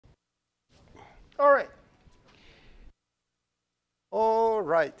All right. All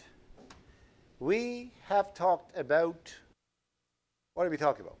right. We have talked about, what did we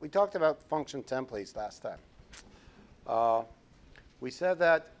talk about? We talked about function templates last time. We said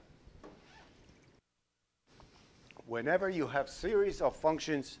that whenever you have series of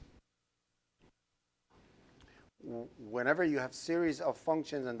functions, and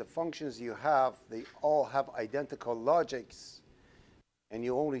the functions you have, they all have identical logics, and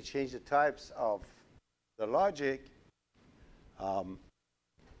you only change the types of the logic,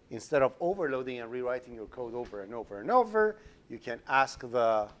 instead of overloading and rewriting your code over and over and over, you can ask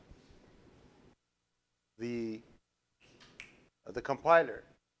the compiler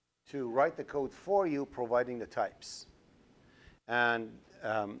to write the code for you, providing the types. And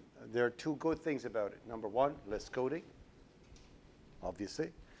there are two good things about it. Number one, less coding,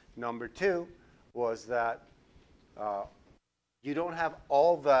 obviously. Number two was that you don't have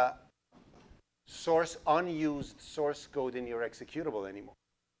all the unused source code in your executable anymore.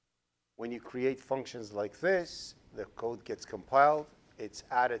 When you create functions like this, the code gets compiled, it's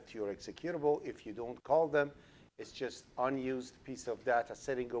added to your executable. If you don't call them, it's just unused piece of data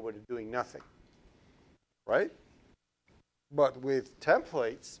sitting over there doing nothing, right? But with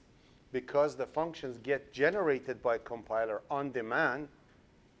templates, because the functions get generated by compiler on demand,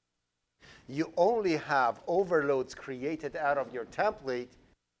 you only have overloads created out of your template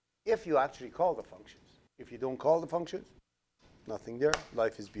if you actually call the functions. If you don't call the functions, nothing there.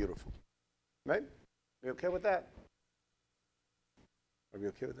 Life is beautiful. Right? Are you okay with that? Are we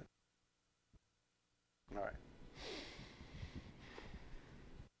okay with that? All right.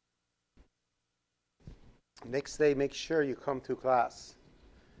 Next day, make sure you come to class.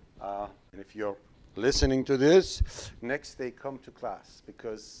 And if you're listening to this, next day come to class,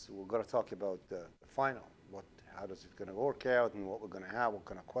 because we're going to talk about the final. How does it going to work out, and what we're going to have, what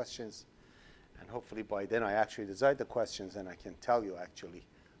kind of questions. And hopefully by then I actually decide the questions, and I can tell you actually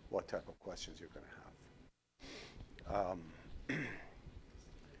what type of questions you're going to have.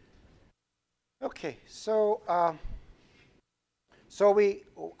 Okay, so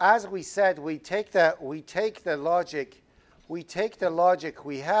as we said, we take the logic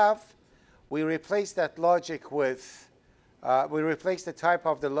we have, we replace that logic with, we replace the type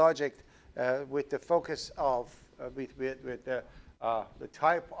of the logic with the focus of, with the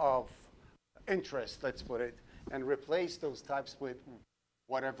type of interest, let's put it, and replace those types with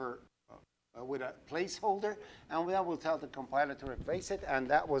whatever, with a placeholder, and then we'll tell the compiler to replace it, and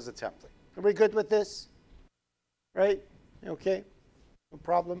that was the template. Are we good with this? Right? Okay? No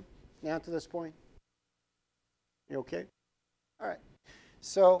problem now to this point? You okay? All right.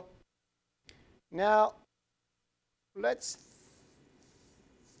 So now let's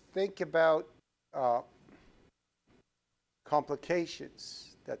think about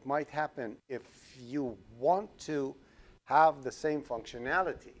complications that might happen if you want to have the same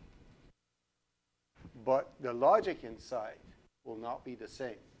functionality, but the logic inside will not be the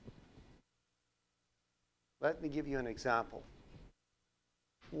same. Let me give you an example.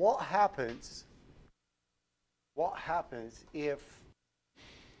 What happens if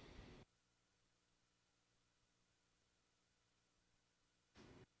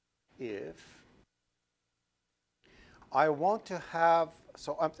I want to have,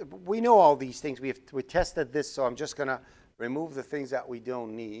 so we know all these things. We tested this, so I'm just going to remove the things that we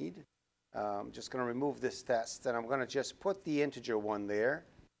don't need. I'm just going to remove this test, and I'm going to just put the integer one there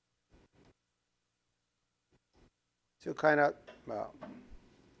to kind of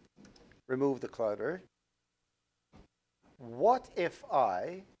remove the clutter. What if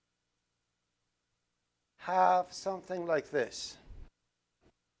I have something like this?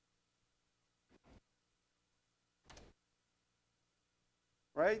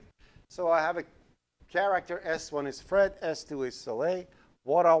 Right? So I have a character, S1 is Fred, S2 is Soleil.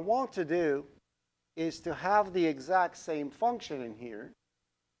 What I want to do is to have the exact same function in here.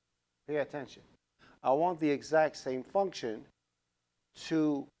 Pay attention. I want the exact same function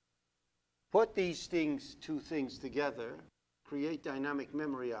to put these two things together, create dynamic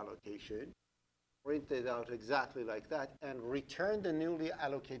memory allocation, print it out exactly like that, and return the newly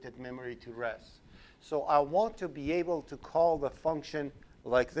allocated memory to res. So I want to be able to call the function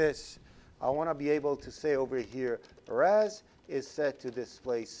like this. I want to be able to say over here, res is set to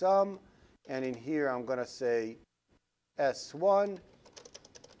display sum, and in here I'm going to say S1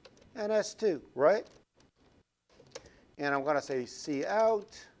 and S2, right? And I'm going to say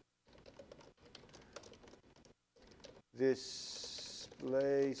cout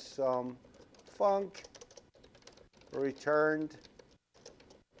display sum func returned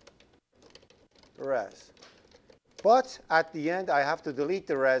res. But at the end, I have to delete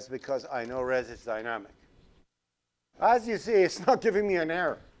the res because I know res is dynamic. As you see, it's not giving me an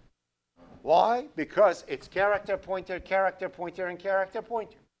error. Why? Because it's character pointer, and character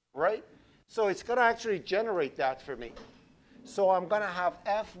pointer, right? So it's going to actually generate that for me. So I'm going to have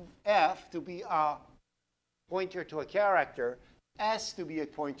f to be a pointer to a character, s to be a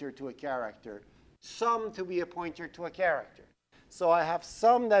pointer to a character, sum to be a pointer to a character. So I have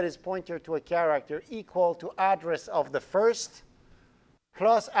sum that is pointer to a character equal to address of the first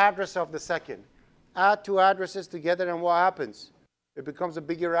plus address of the second. Add two addresses together, and what happens? It becomes a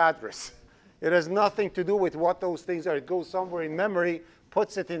bigger address. It has nothing to do with what those things are. It goes somewhere in memory,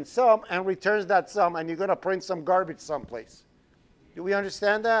 puts it in sum, and returns that sum, and you're going to print some garbage someplace. Do we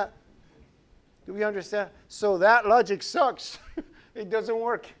understand that? Do we understand? So that logic sucks. It doesn't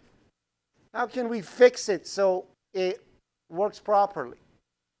work. How can we fix it so it works properly?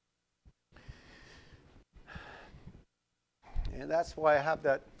 And that's why I have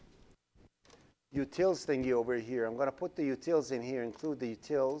that utils thingy over here. I'm going to put the utils in here, include the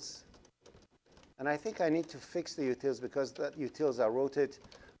utils. And I think I need to fix the utils because that utils, I wrote it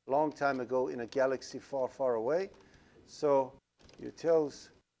a long time ago in a galaxy far, far away. So utils,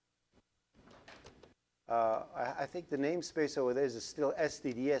 I think the namespace over there is still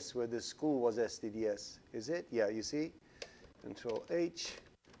stds, where the school was stds. Is it? Yeah, you see? Control H,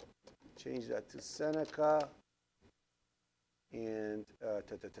 change that to Seneca, and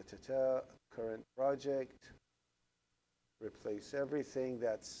current project, replace everything.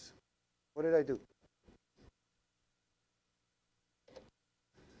 That's, what did I do?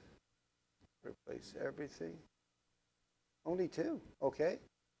 Replace everything. Only two, okay.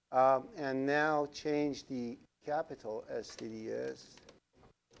 And now change the capital stds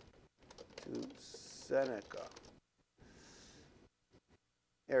to Seneca.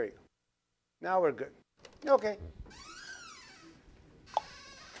 There you go. Now we're good. Okay.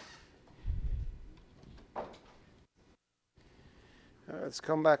 Let's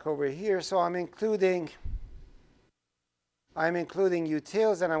come back over here. So I'm including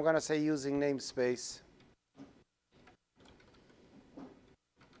utils, and I'm going to say using namespace.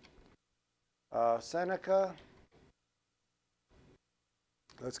 Seneca.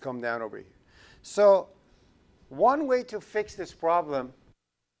 Let's come down over here. So one way to fix this problem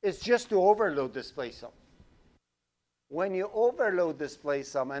is just to overload display sum. When you overload display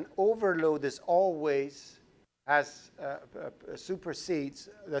sum, and overload is always supersedes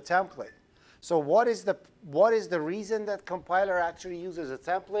the template. So what is the reason that compiler actually uses a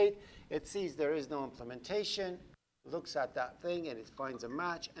template? It sees there is no implementation, looks at that thing, and it finds a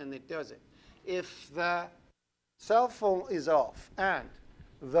match, and it does it. If the cell phone is off and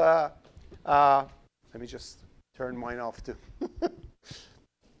the let me just turn mine off too.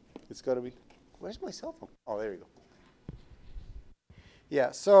 It's got to be, where's my cell phone? Oh, there you go.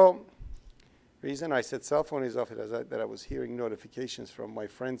 Yeah, so reason I said cell phone is off is that I was hearing notifications from my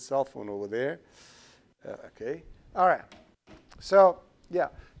friend's cell phone over there. Okay, all right. So yeah,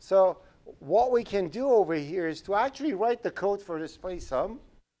 so what we can do over here is to actually write the code for display sum,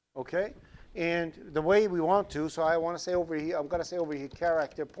 okay? And the way we want to, so I want to say over here, I'm going to say over here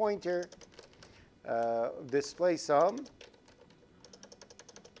character pointer display sum.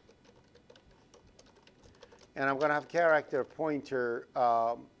 And I'm going to have character pointer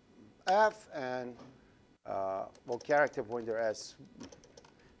f and, well, character pointer as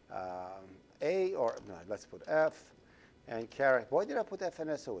a, or no, let's put f. And character, why did I put f and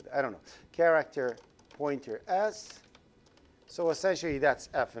s over there? I don't know. Character pointer s. So essentially, that's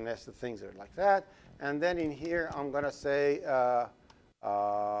f and s, the things are like that. And then in here, I'm going to say,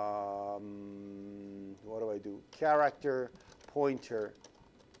 what do I do? Character pointer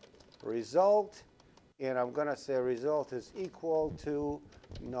result. And I'm going to say result is equal to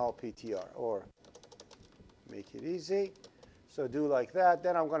null PTR, or make it easy. So do like that.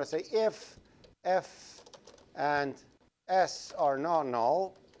 Then I'm going to say if f and s are not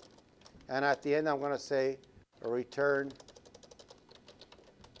null. And at the end, I'm going to say return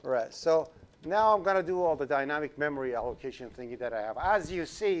res. So now I'm going to do all the dynamic memory allocation thingy that I have. As you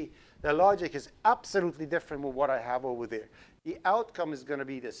see, the logic is absolutely different from what I have over there. The outcome is going to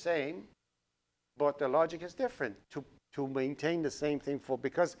be the same, but the logic is different to maintain the same thing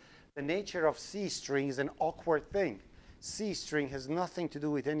because the nature of C string is an awkward thing. C string has nothing to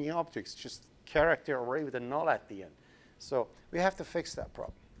do with any objects, just character array with a null at the end. So we have to fix that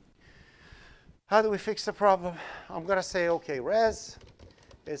problem. How do we fix the problem? I'm going to say, OK, res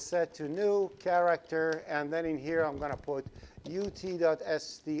is set to new character. And then in here, I'm going to put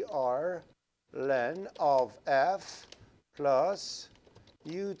ut.str len of f plus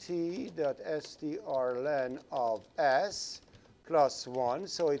ut.strlen of s plus 1.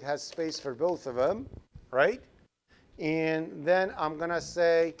 So it has space for both of them, right? And then I'm going to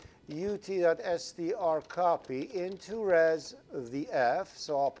say ut.str_copy into res the f.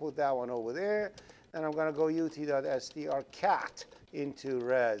 So I'll put that one over there. And I'm going to go ut.str_cat into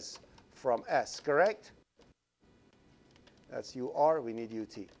res from s, correct? That's UR. We need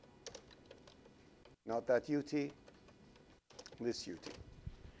UT. Not that UT. This UT.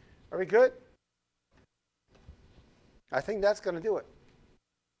 Are we good? I think that's going to do it.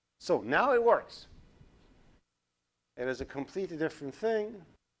 So now it works. It is a completely different thing.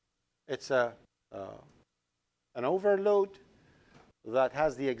 It's an overload that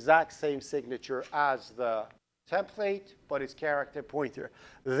has the exact same signature as the template, but it's character pointer.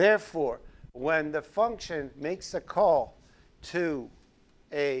 Therefore, when the function makes a call to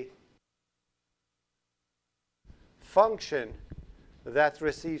a function that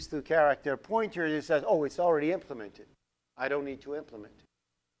receives two character pointers, it says, oh, it's already implemented. I don't need to implement it.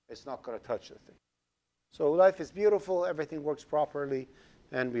 It's not going to touch the thing. So life is beautiful, everything works properly,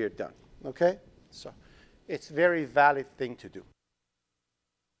 and we are done. Okay? So it's a very valid thing to do.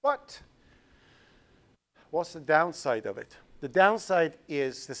 But what's the downside of it? The downside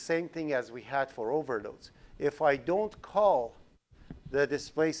is the same thing as we had for overloads. If I don't call the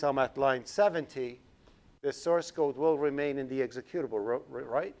display sum at line 70, the source code will remain in the executable,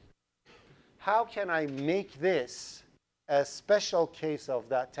 right? How can I make this a special case of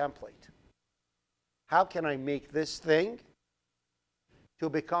that template? How can I make this thing to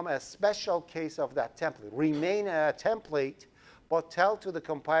become a special case of that template? Remain a template, but tell to the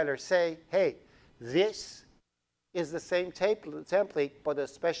compiler, say, hey, this is the same template, but a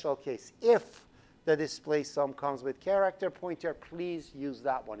special case. If the display sum comes with character pointer, please use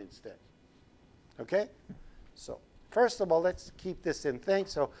that one instead. Okay? So first of all, let's keep this in thing.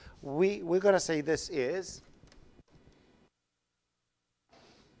 So we're going to say this is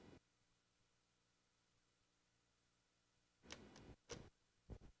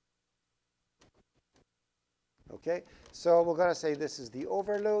okay. So we're going to say this is the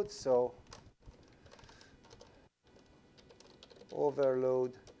overload. So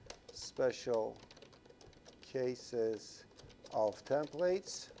overload special cases of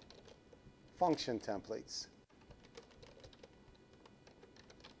templates, function templates.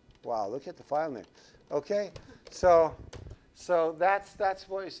 Wow, look at the file name. Okay, so that's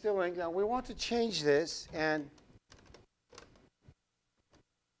what it's doing. Now we want to change this, and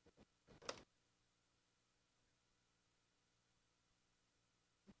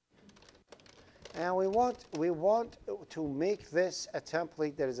we want to make this a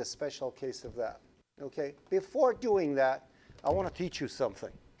template that is a special case of that. Okay, before doing that, I want to teach you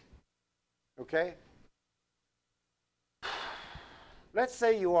something. Okay? Let's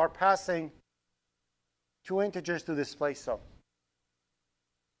say you are passing two integers to display sum.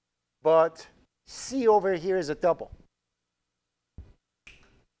 But C over here is a double.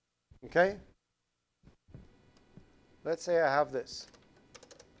 Okay? Let's say I have this.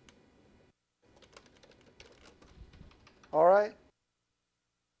 All right?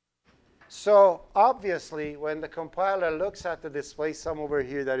 So obviously, when the compiler looks at the display sum over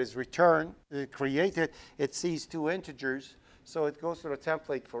here that is returned, created, it sees two integers. So it goes to the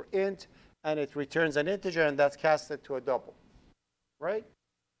template for int, and it returns an integer, and that's casted to a double. Right?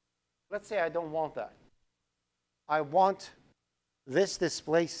 Let's say I don't want that. I want this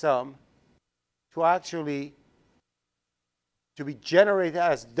display sum to actually be generated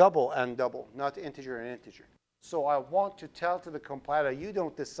as double and double, not integer and integer. So I want to tell to the compiler, you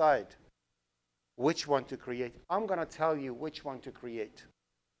don't decide which one to create. I'm going to tell you which one to create.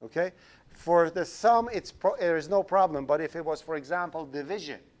 Okay? For the sum, there is no problem. But if it was, for example,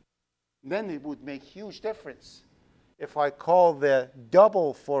 division, then it would make huge difference. If I call the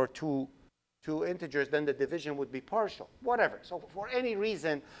double for two integers, then the division would be partial. Whatever. So for any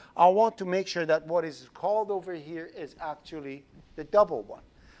reason, I want to make sure that what is called over here is actually the double one.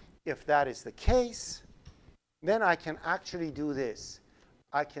 If that is the case, then I can actually do this.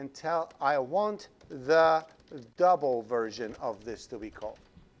 I can tell I want the double version of this to be called.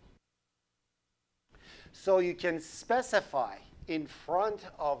 So you can specify in front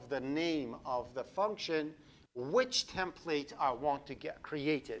of the name of the function which template I want to get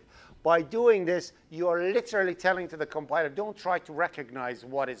created. By doing this, you are literally telling to the compiler, don't try to recognize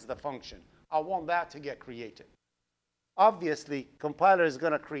what is the function. I want that to get created. Obviously, compiler is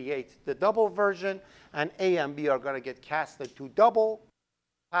going to create the double version, and A and B are going to get casted to double,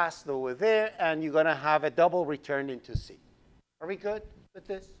 passed over there, and you're going to have a double returned into C. Are we good with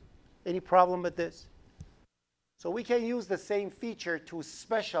this? Any problem with this? So we can use the same feature to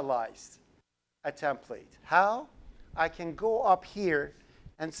specialize a template. How? I can go up here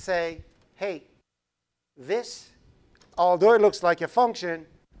and say, hey, this, although it looks like a function,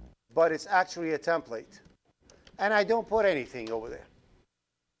 but it's actually a template. And I don't put anything over there.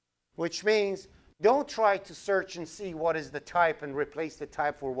 Which means don't try to search and see what is the type and replace the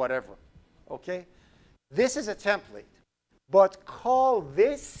type for whatever. Okay? This is a template. But call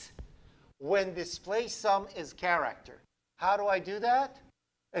this when display sum is character. How do I do that?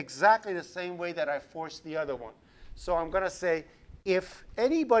 Exactly the same way that I forced the other one. So I'm going to say, if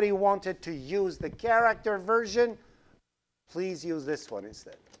anybody wanted to use the character version, please use this one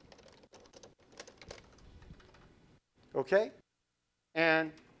instead. Okay?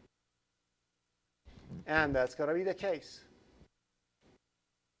 And that's going to be the case.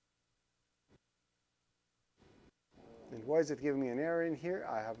 And why is it giving me an error in here?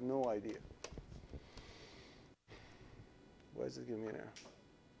 I have no idea. Why is it giving me an error?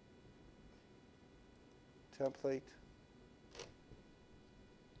 Template.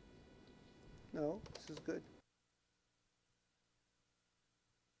 No, this is good.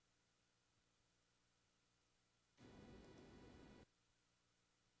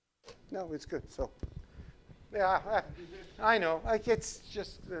 No, it's good. So, yeah, I know. Like it's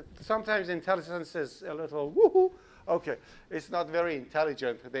just sometimes intelligence is a little woohoo. Okay, it's not very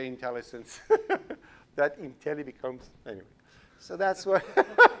intelligent. The intelligence that intelli becomes anyway. So that's what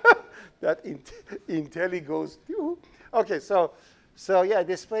that intelli goes to. Okay, so yeah,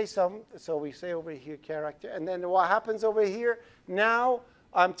 display sum. So we say over here character, and then what happens over here? Now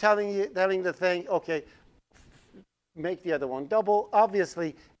I'm telling the thing, okay, make the other one double.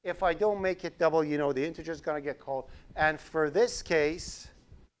 Obviously, if I don't make it double, you know the integer is going to get called. And for this case,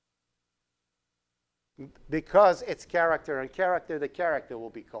 because it's character and character, the character will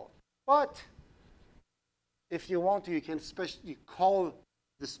be called. But if you want to, you can call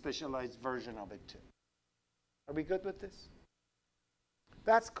the specialized version of it too. Are we good with this?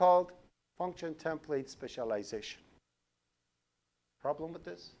 That's called function template specialization. Problem with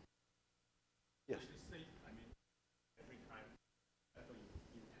this? Yes.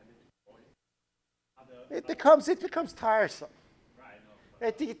 It becomes tiresome.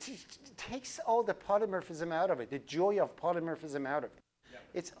 Right, it takes all the polymorphism out of it, the joy of polymorphism out of it. Yeah.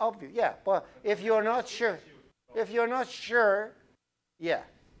 It's obvious, yeah. But if you're not sure, yeah.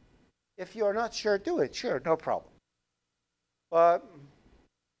 If you're not sure, do it. Sure, no problem. But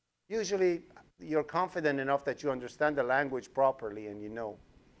usually, you're confident enough that you understand the language properly, and you know.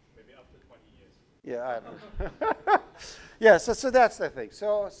 Maybe up to 20 years. Yeah, I don't know. Yeah, so that's the thing.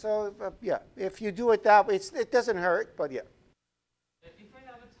 So yeah, if you do it that way, it doesn't hurt, but yeah. If I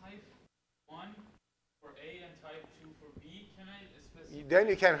have a type 1 for A and type 2 for B, can I specify? Then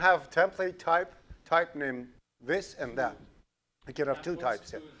you can have template type name this and that. You can have two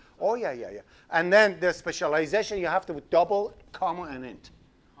types. Yeah. Oh, yeah. And then the specialization, you have to double, comma, and int.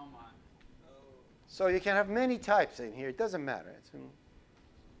 Comma. Oh. So you can have many types in here. It doesn't matter.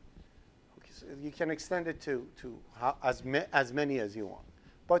 You can extend it to as many as you want.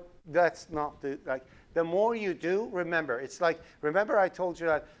 But that's not the more you do, remember, it's like, remember I told you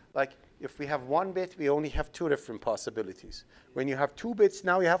that, like, if we have 1 bit, we only have 2 different possibilities. When you have 2 bits,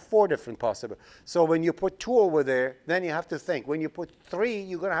 now you have 4 different possibilities. So when you put 2 over there, then you have to think. When you put 3,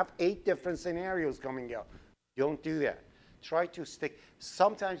 you're going to have 8 different scenarios coming out. Don't do that. Try to stick.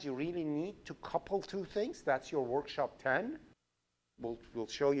 Sometimes you really need to couple 2 things. That's your workshop 10. We'll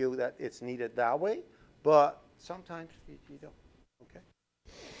show you that it's needed that way, but sometimes you don't. Okay.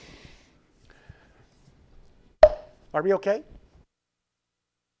 Are we okay?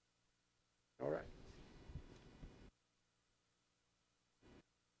 All right.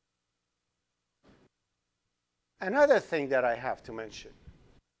 Another thing that I have to mention.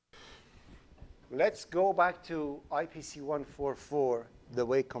 Let's go back to IPC 144, the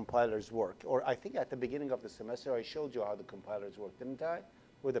way compilers work. Or I think at the beginning of the semester, I showed you how the compilers work, didn't I?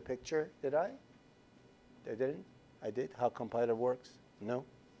 With a picture, did I? I didn't? I did? How compiler works? No?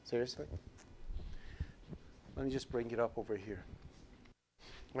 Seriously? Let me just bring it up over here.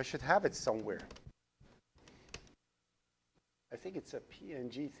 I should have it somewhere. I think it's a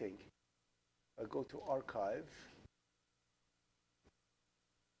PNG thing. I'll go to archive.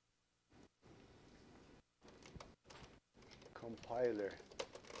 Compiler.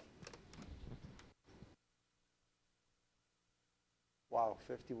 Wow,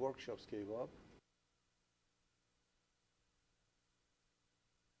 50 workshops gave up.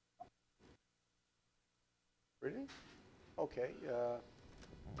 Really? Okay.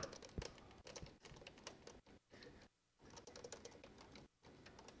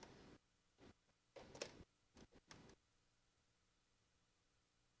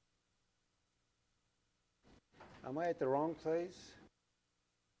 Am I at the wrong place?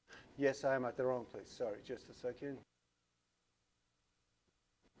 Yes, I am at the wrong place. Sorry, just a second.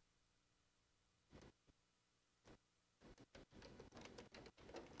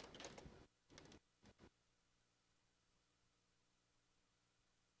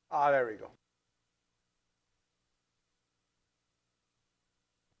 Ah, there we go.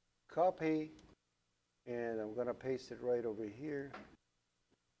 Copy, and I'm going to paste it right over here.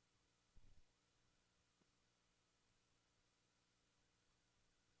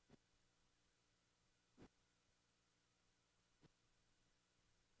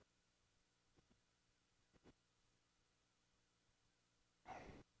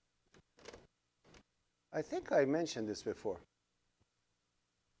 I think I mentioned this before.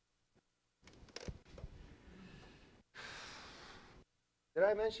 Did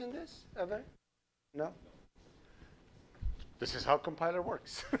I mention this ever? No? This is how compiler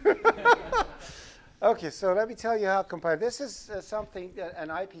works. Okay, so let me tell you how compiler. This is something, an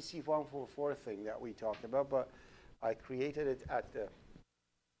IPC 144 thing that we talked about, but I created it at the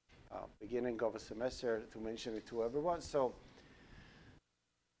beginning of a semester to mention it to everyone. So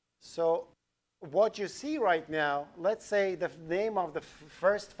what you see right now, let's say the name of the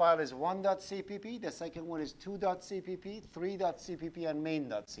first file is 1.cpp, the second one is 2.cpp, 3.cpp, and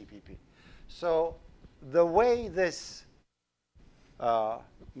main.cpp. So the way this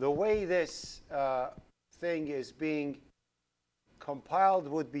thing is being compiled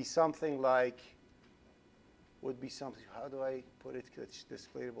would be something like, how do I put it? It's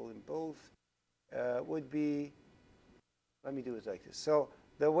displayable in both. Would be, let me do it like this. So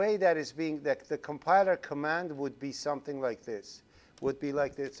the way that is being, the compiler command would be something like this. Would be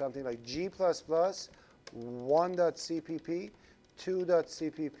like this, something like g++, 1.cpp,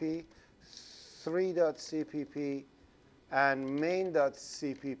 2.cpp, 3.cpp, and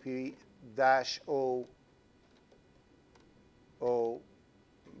main.cpp -o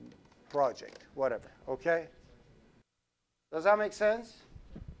project, whatever, okay? Does that make sense?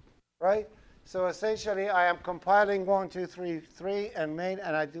 Right? So essentially, I am compiling 1, 2, 3, 3, and main,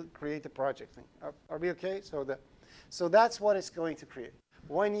 and I do create the project thing. Are we okay? So that's what it's going to create.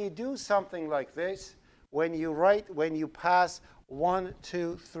 When you do something like this, when you pass 1,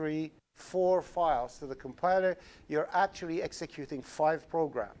 2, 3, 4 files to the compiler, you're actually executing 5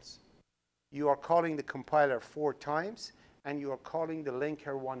 programs. You are calling the compiler 4 times, and you are calling the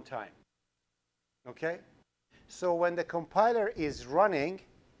linker 1 time. Okay? So when the compiler is running,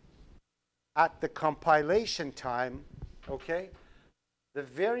 at the compilation time, okay, the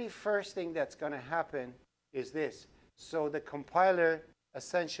very first thing that's going to happen is this. So the compiler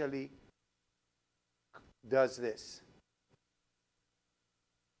essentially does this.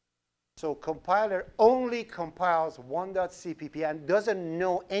 So compiler only compiles 1.cpp and doesn't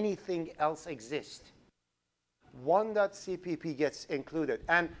know anything else exists. 1.cpp gets included.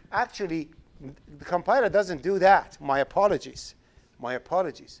 And actually, the compiler doesn't do that. My apologies. My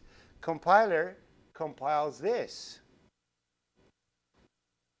apologies. Compiler compiles this.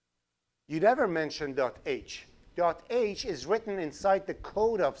 You never mention .h. .h is written inside the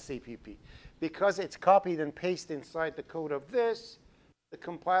code of CPP. Because it's copied and pasted inside the code of this, the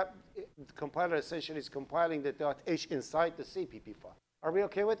compiler essentially is compiling the .h inside the CPP file. Are we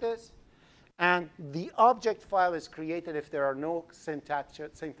okay with this? And the object file is created if there are no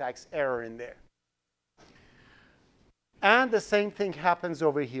syntax error in there. And the same thing happens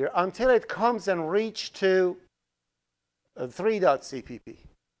over here until it comes and reaches to 3.cpp.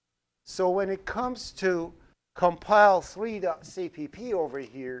 So when it comes to compile 3.cpp over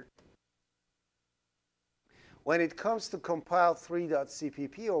here, when it comes to compile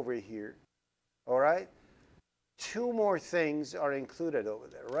 3.cpp over here, all right, 2 more things are included over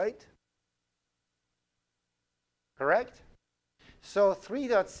there, right? Correct? So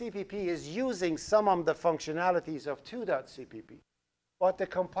 3.cpp is using some of the functionalities of 2.cpp. But the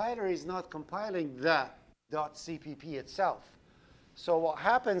compiler is not compiling the .cpp itself. So what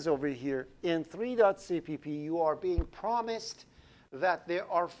happens over here, in 3.cpp, you are being promised that there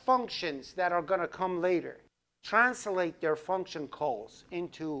are functions that are going to come later. Translate their function calls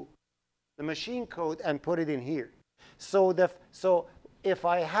into the machine code and put it in here. So if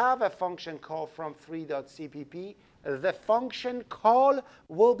I have a function call from 3.cpp, the function call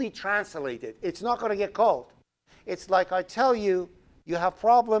will be translated. It's not going to get called. It's like I tell you, you have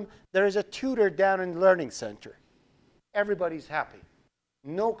problem, there is a tutor down in the Learning Center. Everybody's happy.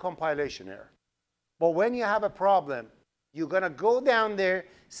 No compilation error. But when you have a problem, you're going to go down there,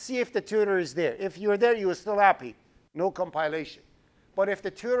 see if the tutor is there. If you're there, you're still happy. No compilation. But if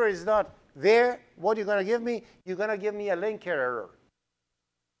the tutor is not there, what are you going to give me? You're going to give me a linker error.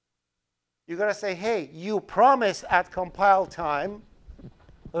 You're going to say, hey, you promised at compile time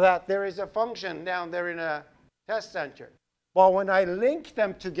that there is a function down there in a test center. But when I linked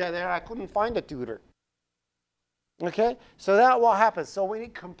them together, I couldn't find a tutor. Okay? So that's what happens. So when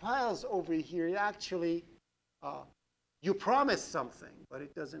it compiles over here, it actually, you promise something, but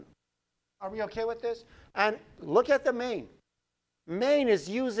it doesn't. Are we okay with this? And look at the main. Main is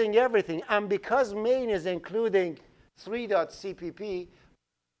using everything. And because main is including 3.cpp,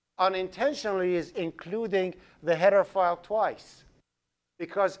 unintentionally is including the header file twice.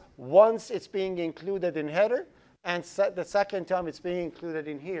 Because once it's being included in header, and the second time it's being included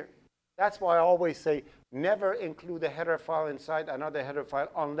in here. That's why I always say never include a header file inside another header file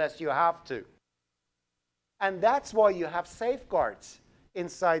unless you have to. And that's why you have safeguards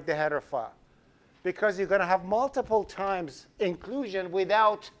inside the header file. Because you're going to have multiple times inclusion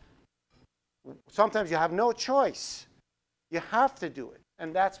without, sometimes you have no choice. You have to do it.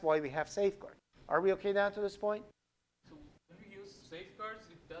 And that's why we have safeguards. Are we okay down to this point? So when we use safeguards,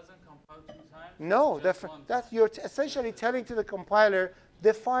 it doesn't compile 2 times? No, you're essentially telling to the compiler,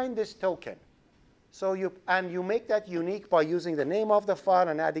 define this token. So you make that unique by using the name of the file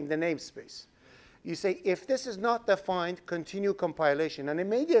and adding the namespace. You say, if this is not defined, continue compilation. And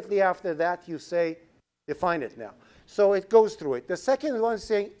immediately after that, you say, define it now. So it goes through it. The second one is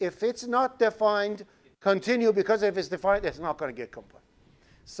saying, if it's not defined, continue, because if it's defined, it's not going to get compiled.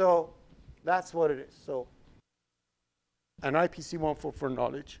 So that's what it is. So an IPC 144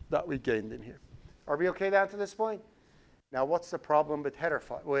 knowledge that we gained in here. Are we okay down to this point? Now, what's the problem with header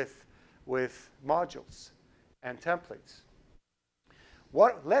file, with modules and templates?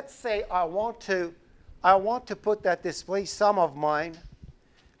 Let's say I want to put that display sum of mine.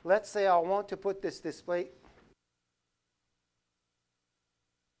 Let's say I want to put this display.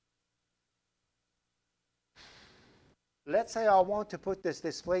 Let's say I want to put this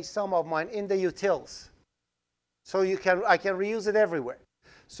display sum of mine in the utils. So I can reuse it everywhere.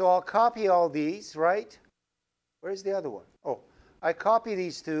 So I'll copy all these, right? Where's the other one? Oh, I copy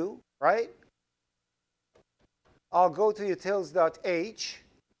these two, right? I'll go to utils.h.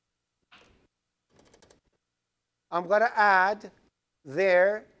 I'm going to add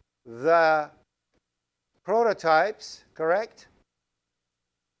there the prototypes, correct?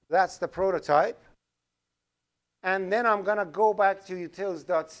 That's the prototype. And then I'm going to go back to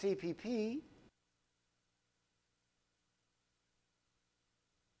utils.cpp.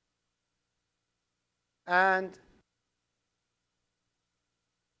 And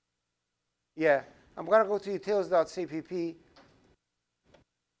yeah, I'm going to go to utils.cpp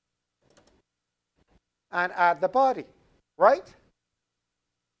and add the body, right?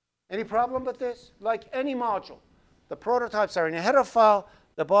 Any problem with this? Like any module, the prototypes are in a header file,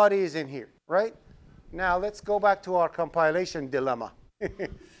 the body is in here, right? Now let's go back to our compilation dilemma.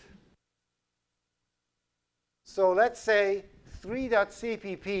 So let's say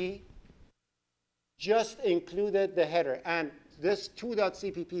 3.cpp just included the header, and this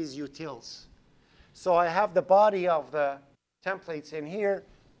 2.cpp is utils. So I have the body of the templates in here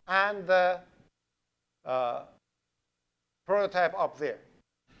and the prototype up there.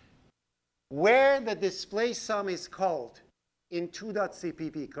 Where the display sum is called in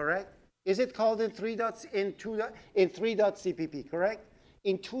 2.cpp, correct? Is it called in 3.cpp, correct?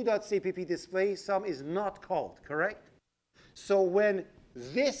 In 2.cpp, display sum is not called, correct? So when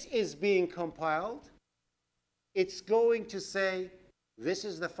this is being compiled, it's going to say, this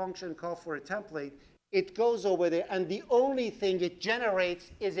is the function call for a template. It goes over there, and the only thing it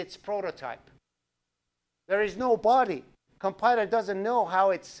generates is its prototype. There is no body. Compiler doesn't know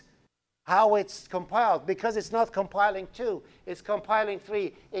how it's compiled because it's not compiling 2. It's compiling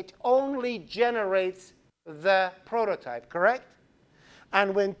 3. It only generates the prototype, correct?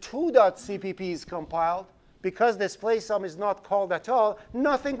 And when 2.cpp is compiled, because display sum is not called at all,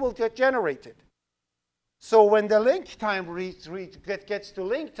 nothing will get generated. So when the link time gets to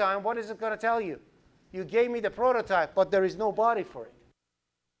link time, what is it going to tell you? You gave me the prototype, but there is no body for it.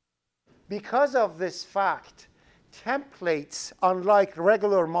 Because of this fact, templates, unlike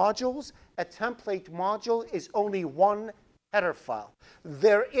regular modules, a template module is only one header file.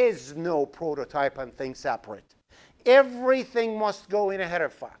 There is no prototype and things separate. Everything must go in a header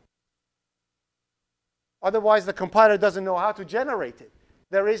file. Otherwise, the compiler doesn't know how to generate it.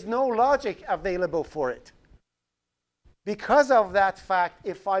 There is no logic available for it. Because of that fact,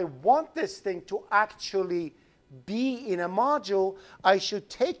 if I want this thing to actually be in a module, I should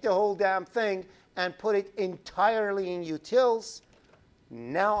take the whole damn thing and put it entirely in utils.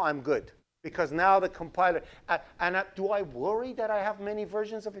 Now I'm good. Because now the compiler, do I worry that I have many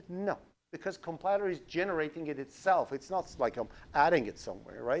versions of it? No. because compiler is generating it itself. It's not like I'm adding it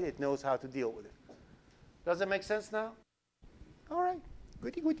somewhere, right? It knows how to deal with it. Does that make sense now? All right,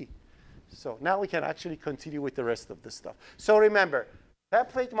 goody goody. So now we can actually continue with the rest of the stuff. So remember,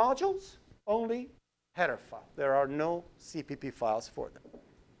 template modules, only header file. There are no CPP files for them.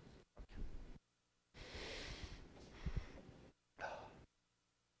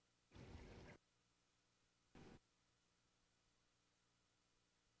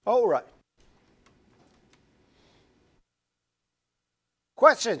 All right.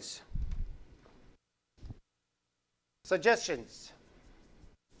 Questions? Suggestions?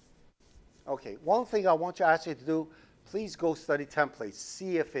 Okay, one thing I want to ask you to do, please go study templates.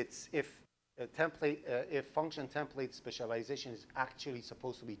 See if if function template specialization is actually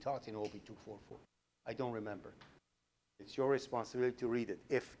supposed to be taught in OOP244. I don't remember. It's your responsibility to read it.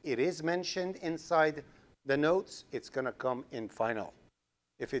 If it is mentioned inside the notes, it's going to come in final.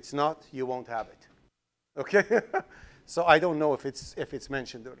 If it's not, you won't have it. Okay? So I don't know if it's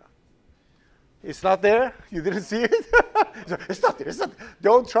mentioned or not. It's not there? You didn't see it? It's not there. It's not.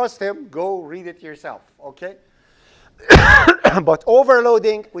 Don't trust him. Go read it yourself. Okay? But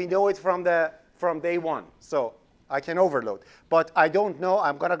overloading, we know it from day one. So I can overload. But I don't know.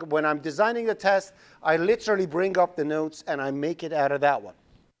 When I'm designing the test, I literally bring up the notes and I make it out of that one.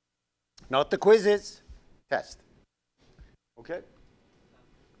 Not the quizzes, test. Okay?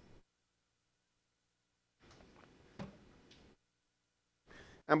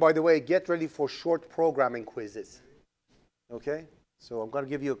 And by the way, get ready for short programming quizzes. Okay? So I'm going to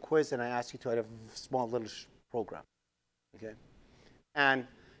give you a quiz and I ask you to add a small little program. Okay? And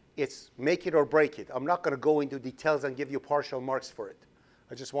it's make it or break it. I'm not going to go into details and give you partial marks for it.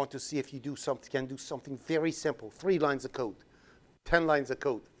 I just want to see if you can do something very simple. 3 lines of code, 10 lines of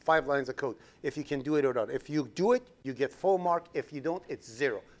code, 5 lines of code. If you can do it or not. If you do it, you get full mark. If you don't, it's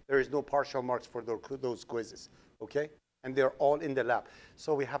 0. There is no partial marks for those quizzes. Okay? And they're all in the lab.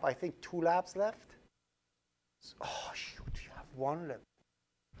 So we have, I think, 2 labs left. Oh, shoot, you have 1 left.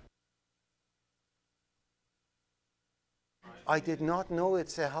 I did not know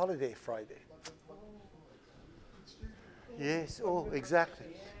it's a holiday Friday. Yes, oh, exactly.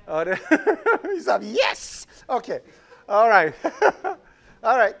 He's like, yes! Okay, all right.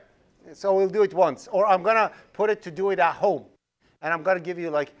 All right, so we'll do it once. Or I'm going to put it to do it at home. And I'm going to give you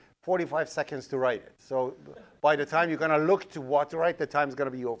like 45 seconds to write it. So by the time you're going to look to what to write, the time's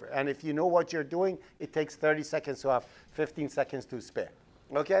going to be over. And if you know what you're doing, it takes 30 seconds to have 15 seconds to spare.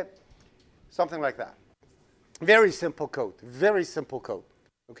 Okay? Something like that. Very simple code. Very simple code.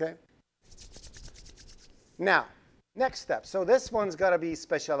 Okay? Now, next step. So this one's got to be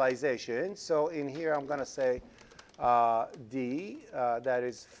specialization. So in here, I'm going to say D, that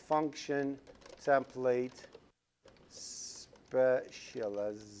is function template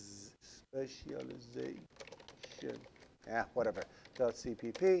specialization. Yeah, whatever.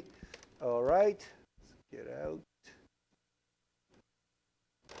 .cpp. All right. Let's get out.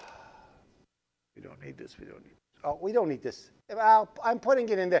 We don't need this. We don't need this. Oh, we don't need this. I'm putting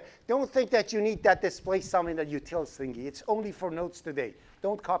it in there. Don't think that you need that display summing that utils thingy. It's only for notes today.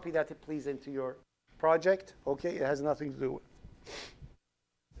 Don't copy that, please, into your project. Okay? It has nothing to do with it.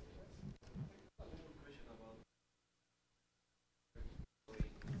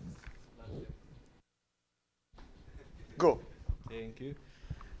 Go. Thank you.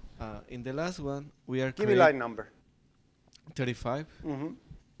 In the last one, we are Give me line number. 35. Mm-hmm.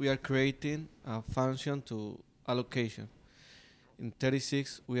 We are creating a function to allocation. In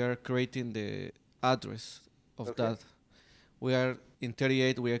 36, we are creating the address of that. We are in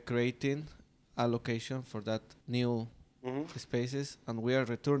 38, we are creating allocation for that new spaces, and we are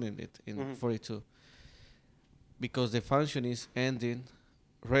returning it in 42. Because the function is ending,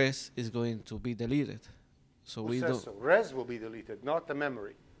 res is going to be deleted. So we don't. So res will be deleted, not the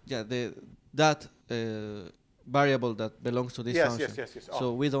memory. Yeah, that variable that belongs to this function. Yes.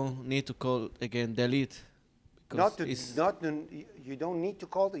 So we don't need to call again delete. You don't need to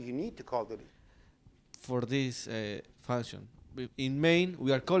call it. You need to call delete. For this function. In main,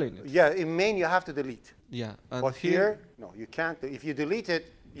 we are calling it. Yeah, in main, you have to delete. Yeah. And but here, no, you can't. If you delete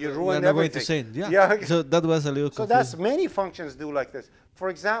it, you ruin everything. We're not going to send. Yeah. So that was a little confusing. So that's many functions do like this. For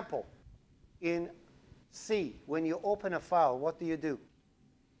example, in C, when you open a file, what do?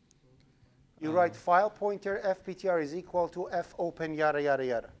 You write file pointer fptr is equal to fopen yada yada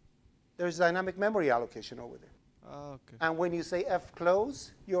yada. There's dynamic memory allocation over there. Okay. And when you say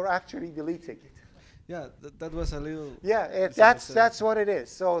fclose, you're actually deleting it. Yeah, that was a little. Yeah, that's what it is.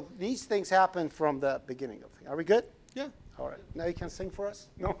 So these things happen from the beginning of the thing. Are we good? Yeah. All right. Now you can sing for us?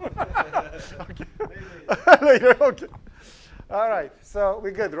 No? Okay. Later, okay. All right. So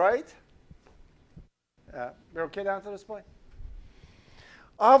we're good, right? We're okay down to this point?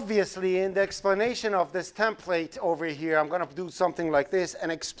 Obviously, in the explanation of this template over here, I'm going to do something like this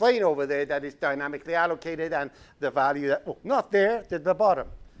and explain over there that it's dynamically allocated and the value that, oh, not there, at the bottom.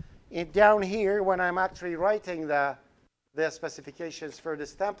 Down here, when I'm actually writing the specifications for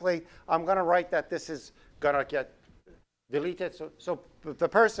this template, I'm going to write that this is going to get deleted. So the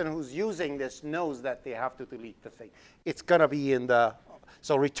person who's using this knows that they have to delete the thing. It's going to be in the,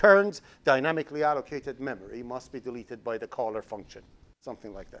 so returns dynamically allocated memory must be deleted by the caller function.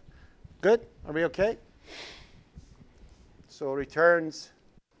 Something like that. Good? Are we okay? So returns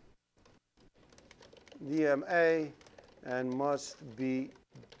DMA and must be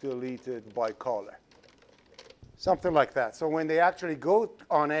deleted by caller. Something like that. So when they actually go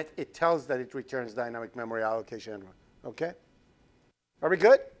on it, it tells that it returns dynamic memory allocation. Okay? Are we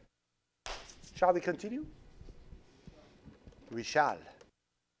good? Shall we continue? We shall.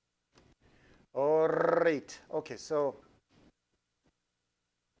 All right. Okay, so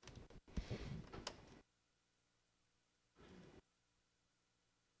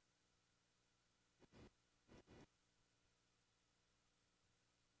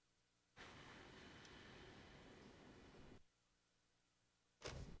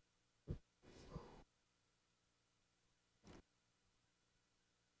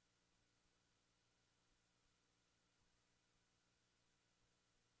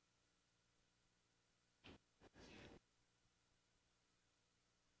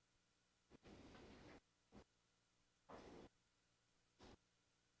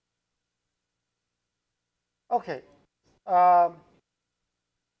okay.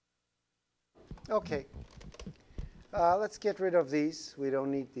 Okay. Let's get rid of these. We don't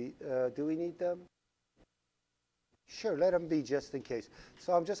need the, do we need them? Sure, let them be just in case.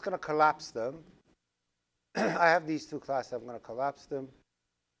 So I'm just going to collapse them. I have these two classes. I'm going to collapse them.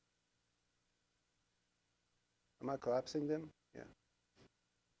 Am I collapsing them? Yeah.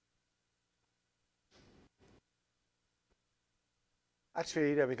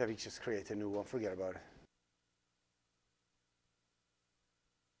 Actually, let me just create a new one. Forget about it.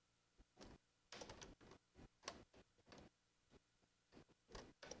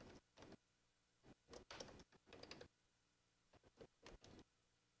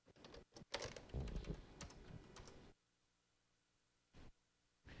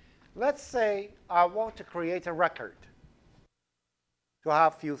 Let's say I want to create a record to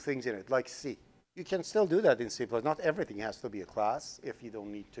have few things in it, like C. You can still do that in C++. Not everything has to be a class if you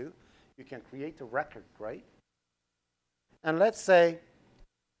don't need to. You can create a record, right? And let's say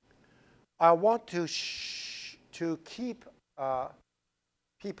I want to keep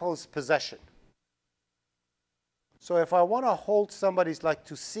people's possession. So if I want to hold somebody's, like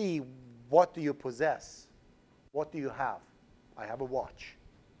to see what do you possess, what do you have? I have a watch.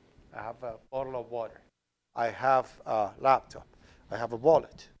 I have a bottle of water. I have a laptop. I have a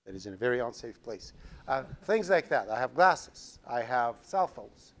wallet that is in a very unsafe place. Things like that. I have glasses. I have cell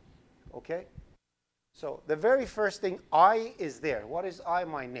phones. Okay? So the very first thing, I is there. What is I?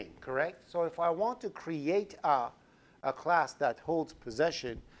 My name, correct? So if I want to create a class that holds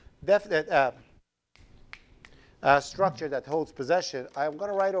possession, a structure that holds possession, I'm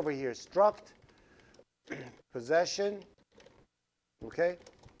going to write over here, struct possession. Okay?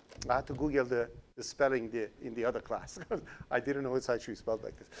 I had to Google the spelling in the other class. I didn't know it's actually spelled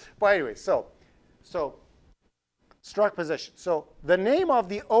like this. But anyway, so struct possession. So the name of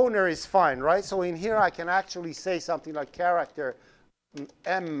the owner is fine, right? So in here I can actually say something like character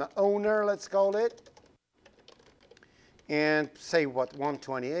M owner, let's call it. And say what,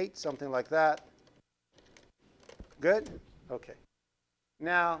 128, something like that. Good? Okay.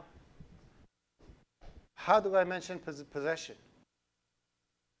 Now, how do I mention possession?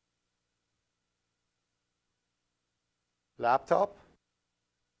 Laptop,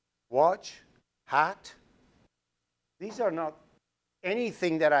 watch, hat. These are not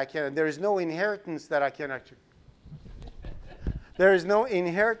anything that I can, there is no inheritance that I can actually, there is no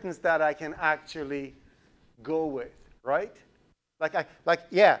inheritance that I can actually go with, right?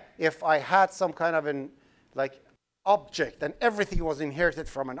 Yeah, if I had some kind of an, object and everything was inherited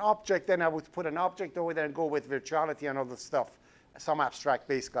from an object, then I would put an object over there and go with virtuality and other stuff, some abstract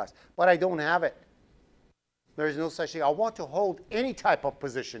base class. But I don't have it. There is no such thing. I want to hold any type of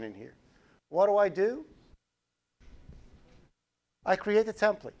position in here. What do? I create a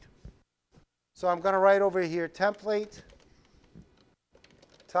template. So I'm going to write over here template,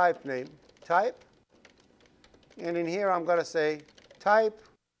 type name, type. And in here I'm going to say type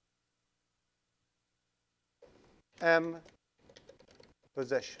M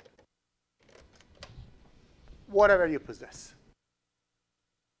possession. Whatever you possess.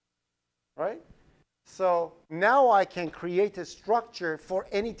 Right? So now I can create a structure for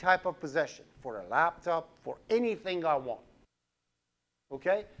any type of possession, for a laptop, for anything I want.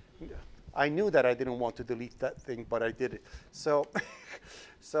 Okay? I knew that I didn't want to delete that thing, but I did it. So,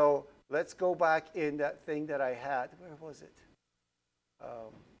 so let's go back in that thing that I had. Where was it?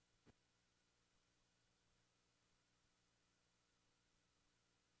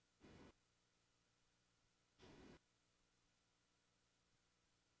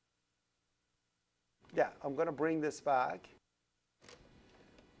 Yeah, I'm going to bring this back.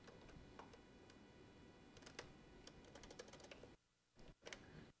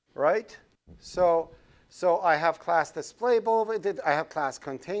 Right? So I have class displayable, I have class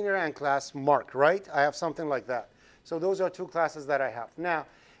container and class mark, right? I have something like that. So those are two classes that I have. Now,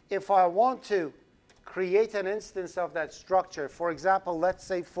 if I want to create an instance of that structure, for example, let's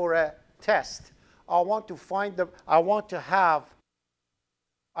say for a test, I want to have,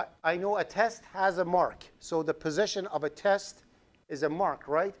 I know a test has a mark. So the position of a test is a mark,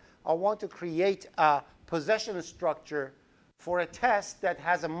 right? I want to create a possession structure for a test that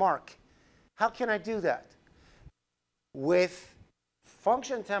has a mark. How can I do that? With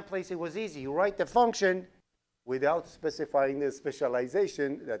function templates, it was easy. You write the function without specifying the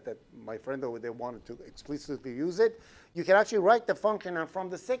specialization that my friend over there wanted to explicitly use it. You can actually write the function, and from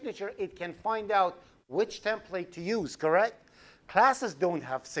the signature, it can find out which template to use, correct? Classes don't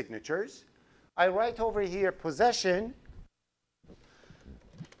have signatures. I write over here possession.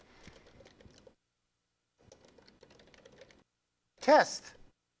 Test.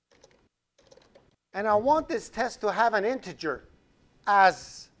 And I want this test to have an integer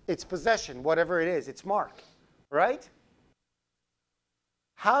as its possession, whatever it is, its mark, right?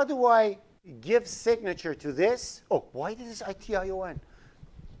 How do I give signature to this? Oh, why did this ITION?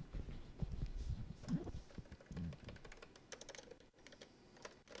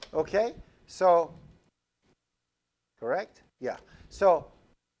 Okay, so, correct? Yeah. So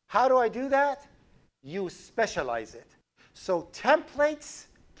how do I do that? You specialize it. So templates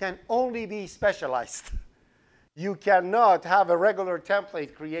can only be specialized. You cannot have a regular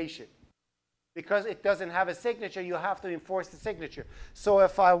template creation. Because it doesn't have a signature, you have to enforce the signature. So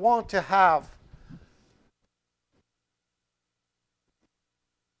if I want to have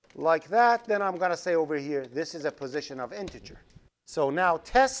like that, then I'm going to say over here, this is a position of integer. So now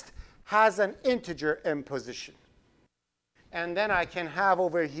test has an integer in position. And then I can have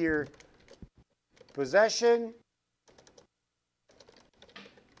over here possession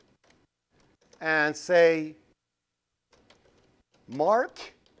and say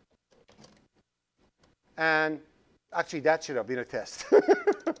mark. And actually, that should have been a test.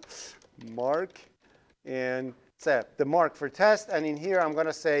 Mark. And say the mark for test. And in here, I'm going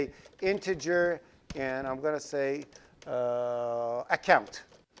to say integer. And I'm going to say account.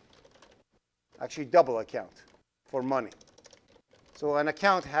 Actually, double account for money. So an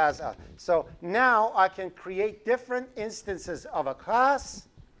account has a. So now I can create different instances of a class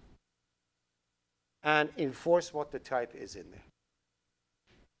and enforce what the type is in there.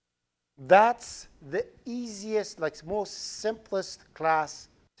 That's the easiest, like most simplest class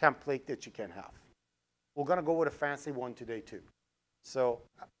template that you can have. We're going to go with a fancy one today too. So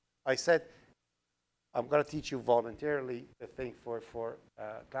I said I'm going to teach you voluntarily a thing for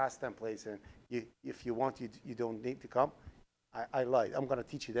class templates, and if you want, you don't need to come. I lied. I'm going to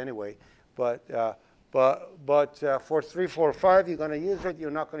teach it anyway, but for 3, 4, 5, you're going to use it. You're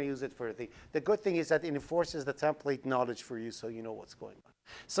not going to use it for a thing. The good thing is that it enforces the template knowledge for you, so you know what's going on.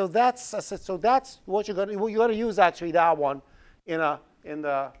 So that's what you're going to. You're going to use actually that one in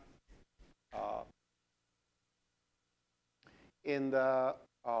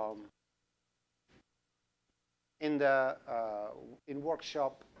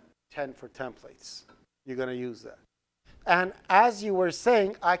workshop 10 for templates. You're going to use that. And as you were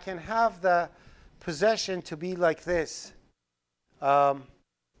saying, I can have the possession to be like this. How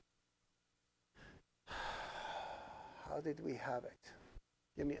did we have it?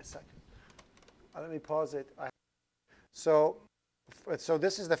 Give me a second. Let me pause it. So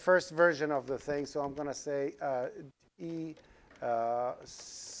this is the first version of the thing. So I'm going to say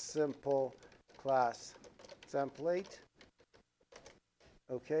simple class template.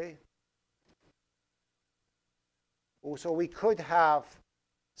 Okay. So we could have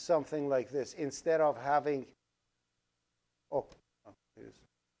something like this instead of having.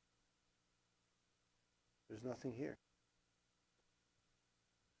 There's nothing here.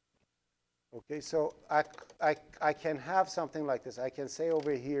 Okay, so I can have something like this. I can say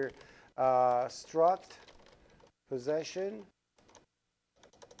over here, struct possession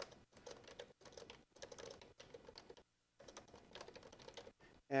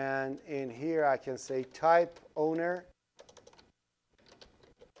And in here, I can say type owner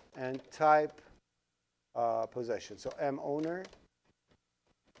and type possession. So M owner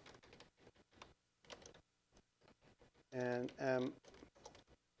and M.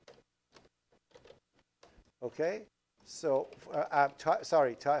 Okay. So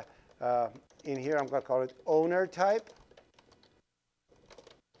in here, I'm going to call it owner type.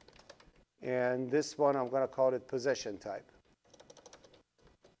 And this one, I'm going to call it possession type.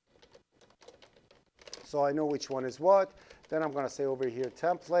 So I know which one is what. Then I'm going to say over here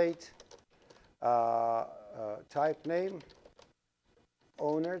template, type name,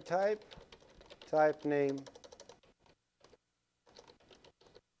 owner type, type name,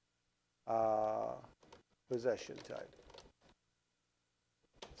 possession type.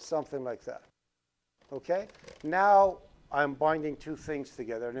 Something like that. Okay? Now I'm binding two things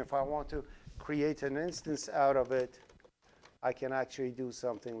together. And if I want to create an instance out of it, I can actually do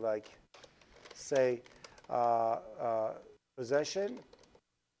something like, say, possession.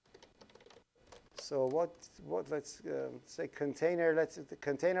 So let's say container. The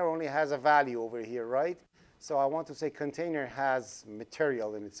container only has a value over here, right? So I want to say container has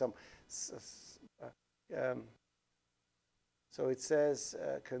material in it. So it says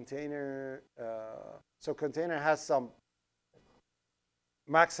container. So container has some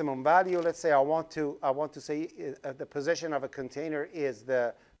maximum value. Let's say I want to say the position of a container is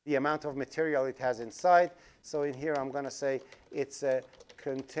the amount of material it has inside. So in here, I'm going to say it's a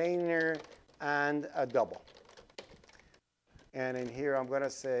container and a double. And in here, I'm going to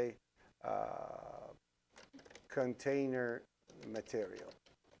say container material.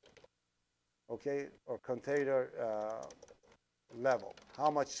 Okay, or container level.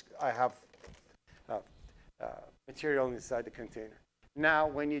 How much I have material inside the container. Now,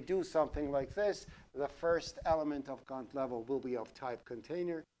 when you do something like this, the first element of count level will be of type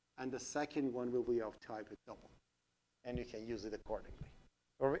container, and the second one will be of type double. And you can use it accordingly.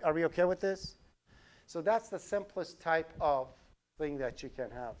 Are we okay with this? So that's the simplest type of thing that you can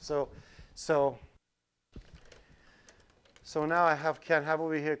have. So now I can have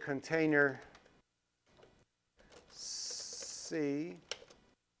over here container C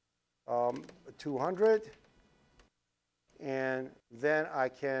 200. And then I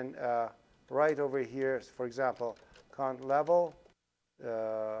can write over here, for example, count level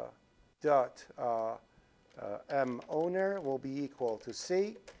dot M owner will be equal to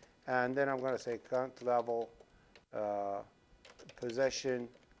C. And then I'm going to say count level possession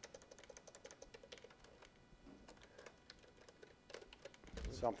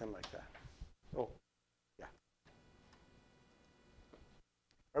something like that. Oh, yeah.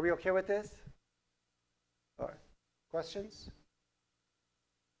 Are we okay with this? All right. Questions?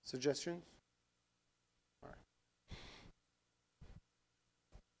 Suggestions? All right.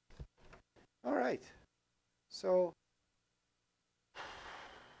 All right. So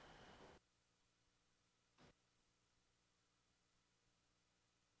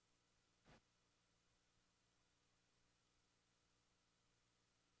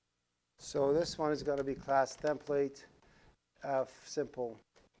this one is going to be class template of simple.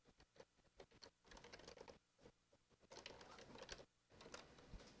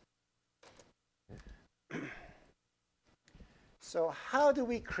 So how do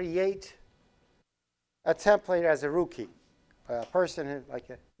we create a template as a rookie? A person like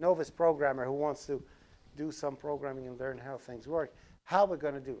a novice programmer who wants to do some programming and learn how things work. How we're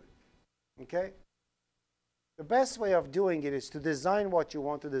going to do it? Okay? The best way of doing it is to design what you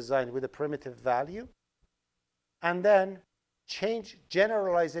want to design with a primitive value, and then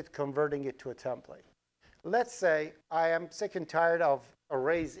generalize it, converting it to a template. Let's say I am sick and tired of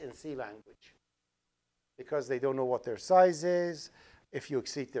arrays in C language because they don't know what their size is. If you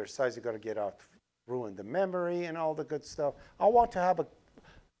exceed their size, you're going to get out, ruin the memory and all the good stuff. I want to have a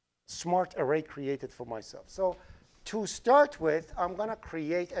smart array created for myself. So to start with, I'm going to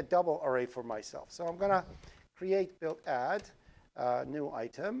create a double array for myself. So I'm going to create build add new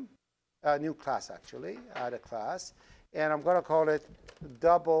item, new class actually, add a class. And I'm going to call it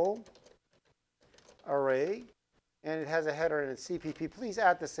double array. And it has a header and a CPP. Please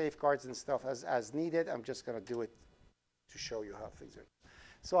add the safeguards and stuff as needed. I'm just going to do it to show you how things are.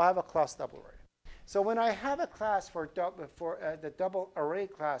 So I have a class double array. So when I have a class for the double array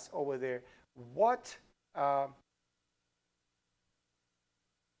class over there, what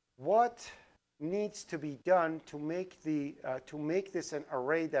needs to be done to make this an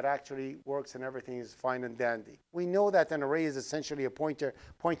array that actually works and everything is fine and dandy? We know that an array is essentially a pointer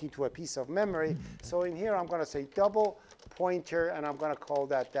pointing to a piece of memory. So in here, I'm going to say double pointer, and I'm going to call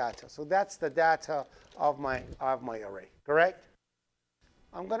that data. So that's the data of my array. Correct?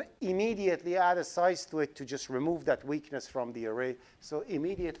 I'm going to immediately add a size to it to just remove that weakness from the array. So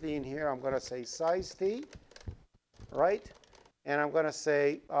immediately in here, I'm going to say size t, right? And I'm going to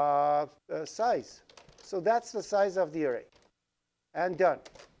say size. So that's the size of the array. And done.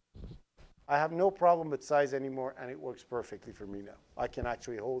 I have no problem with size anymore, and it works perfectly for me now. I can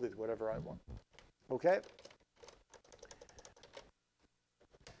actually hold it whatever I want. Okay?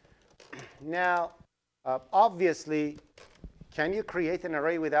 Now, obviously, can you create an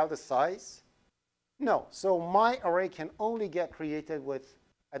array without a size? No. So my array can only get created with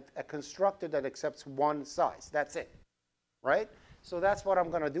a constructor that accepts one size. That's it. Right? So that's what I'm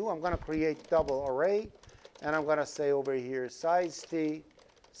going to do. I'm going to create double array. And I'm going to say over here size t,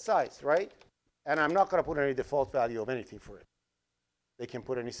 size, right? And I'm not going to put any default value of anything for it. They can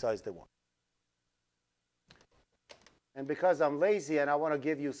put any size they want. And because I'm lazy and I want to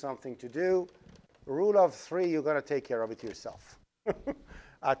give you something to do, rule of 3, you're going to take care of it yourself.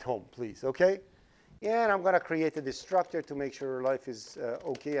 At home, please, okay? And I'm going to create a destructor to make sure life is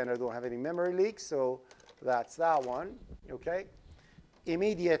okay and I don't have any memory leaks. So that's that one, okay?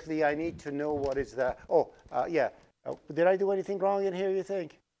 Immediately, I need to know what is the, yeah. Did I do anything wrong in here, you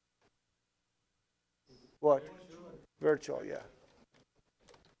think? What? Virtual, yeah.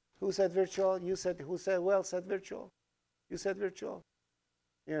 Who said virtual? You said, who said, well, said virtual? You said virtual?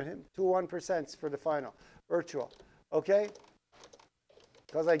 You know him? 1% for the final. Virtual, okay?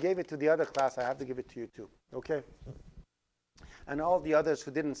 Because I gave it to the other class, I have to give it to you too, okay? And all the others who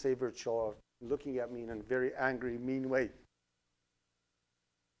didn't say virtual are looking at me in a very angry, mean way.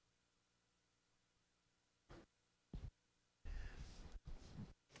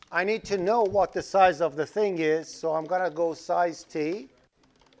 I need to know what the size of the thing is, so I'm going to go size t,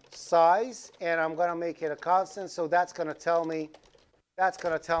 size, and I'm going to make it a constant. So that's going to tell me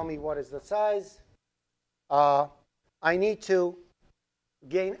what is the size. I need to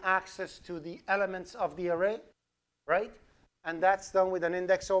gain access to the elements of the array, right? And that's done with an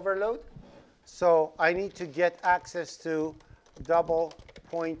index overload. So I need to get access to double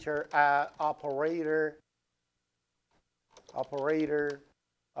pointer operator.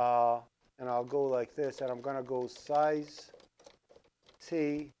 And I'll go like this, and I'm going to go size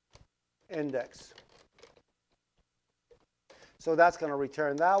t index. So that's going to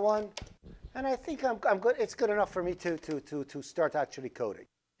return that one. And I think I'm good. It's good enough for me to start actually coding.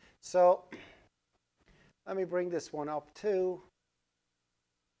 So let me bring this one up too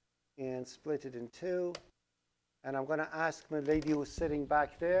and split it in two. And I'm going to ask the lady who's sitting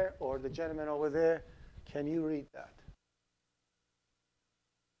back there or the gentleman over there, can you read that?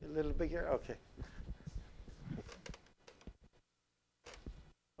 A little bigger? Okay.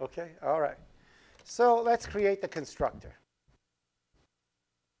 Okay, all right. So let's create the constructor.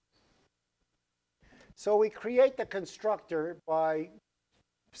 So we create the constructor by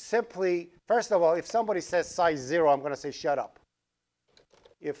simply, first of all, if somebody says size 0, I'm going to say shut up.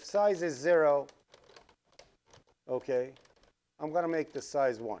 If size is 0, okay, I'm going to make the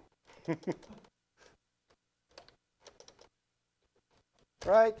size 1.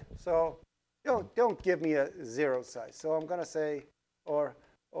 Right? So don't give me a 0 size. So I'm going to say, or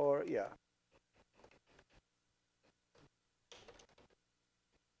yeah.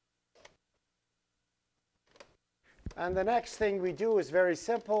 And the next thing we do is very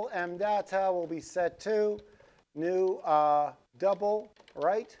simple. mdata will be set to new double,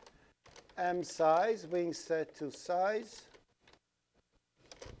 right? msize being set to size.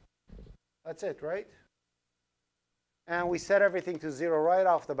 That's it, right? And we set everything to 0 right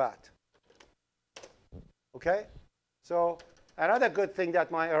off the bat. Okay? So another good thing that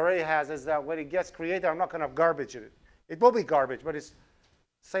my array has is that when it gets created, I'm not going to have garbage in it. It will be garbage, but it's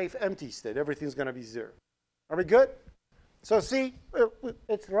safe empty state. Everything's going to be 0. Are we good? So see,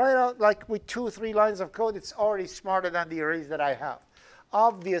 it's right out like with 2 or 3 lines of code. It's already smarter than the arrays that I have.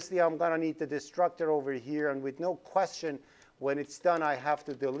 Obviously, I'm going to need the destructor over here. And with no question, when it's done, I have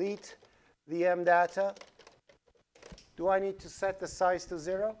to delete the mdata. Do I need to set the size to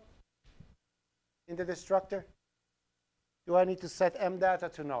 0 in the destructor? Do I need to set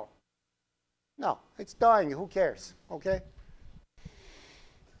mdata to null? No, it's dying. Who cares? Okay?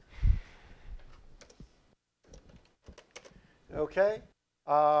 Okay.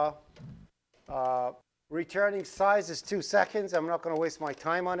 Returning size is 2 seconds. I'm not going to waste my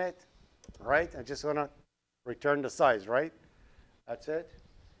time on it. Right? I just want to return the size, right? That's it.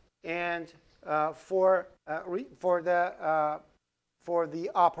 And for the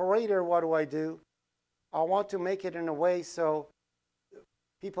operator, what do? I want to make it in a way so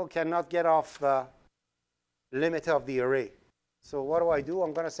people cannot get off the limit of the array. So what do?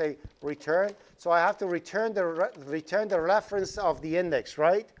 I'm going to say return. So I have to return the reference of the index,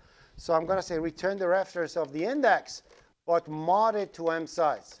 right? So I'm going to say return the reference of the index, but mod it to m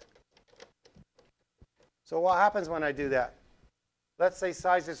size. So what happens when I do that? Let's say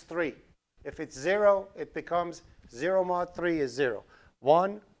size is 3. If it's 0, it becomes 0 mod 3 is 0.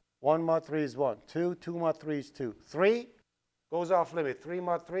 1 mod 3 is 1. 2 mod 3 is 2. 3 goes off limit. 3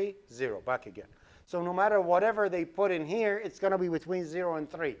 mod 3, 0. Back again. So no matter whatever they put in here, it's going to be between 0 and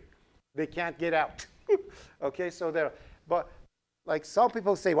 3. They can't get out. Okay, so there. But like some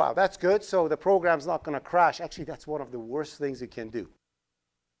people say, wow, that's good, so the program's not going to crash. Actually, that's one of the worst things you can do,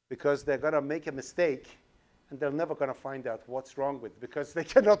 because they're going to make a mistake, and they're never going to find out what's wrong with it, because they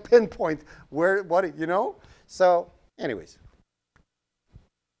cannot pinpoint where, what, you know? So anyways.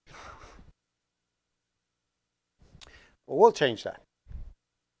 Well, we'll change that.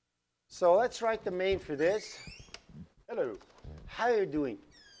 So let's write the main for this. Hello. How are you doing?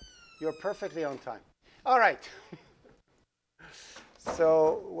 You're perfectly on time. All right.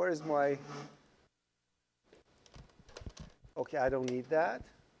 So where's my... OK, I don't need that.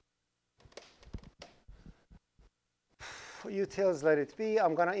 Utils, let it be.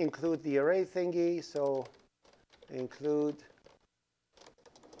 I'm going to include the array thingy. So include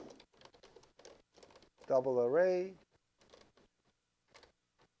double array.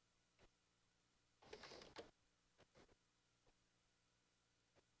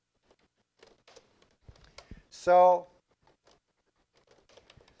 So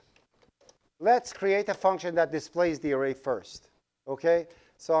let's create a function that displays the array first. Okay?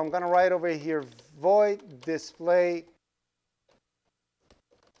 So I'm going to write over here void display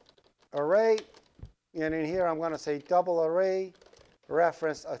array. And in here, I'm going to say double array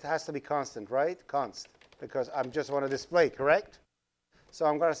reference. It has to be constant, right? Const, because I just want to display, correct? So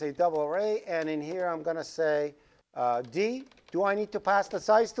I'm going to say double array. And in here, I'm going to say D. Do I need to pass the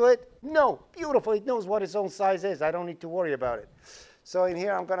size to it? No. Beautiful. It knows what its own size is. I don't need to worry about it. So in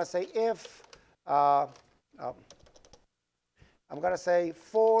here, I'm going to say if, I'm going to say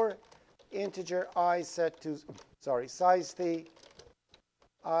for integer I set to, sorry, size t,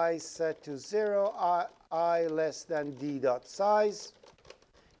 I set to 0, I less than d dot size,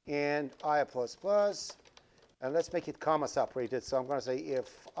 and I plus plus. And let's make it comma separated. So I'm going to say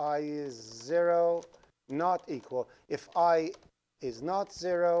if I is 0, not equal. If I is not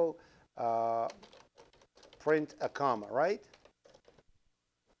 0, print a comma, right?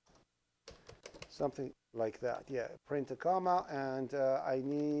 Something like that. Yeah, print a comma, and I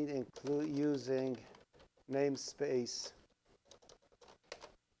need include using namespace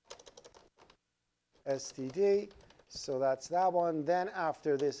std. So that's that one. Then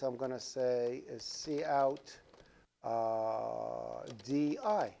after this, I'm going to say cout di,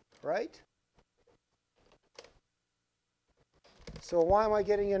 right? So why am I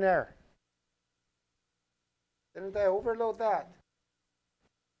getting an error? Didn't I overload that?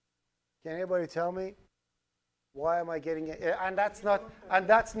 Can anybody tell me why am I getting it? And that's not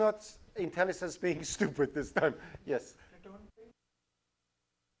IntelliSense being stupid this time. Yes.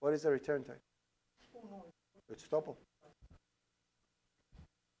 What is the return type? It's double.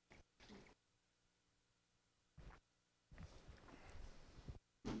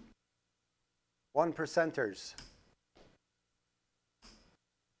 One percenters.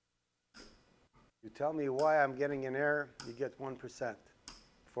 You tell me why I'm getting an error, you get 1%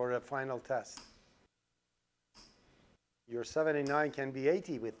 for the final test. Your 79 can be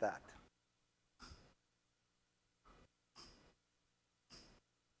 80 with that.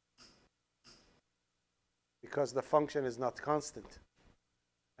 Because the function is not constant,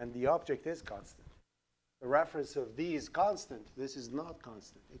 and the object is constant. The reference of D is constant. This is not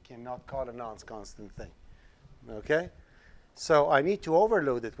constant. It cannot call a non-constant thing. Okay? So I need to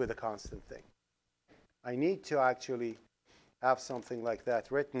overload it with a constant thing. I need to actually have something like that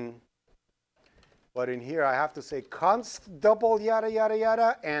written. But in here, I have to say const double yada, yada,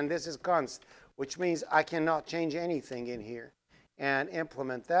 yada, and this is const, which means I cannot change anything in here and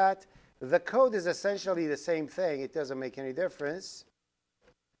implement that. The code is essentially the same thing. It doesn't make any difference.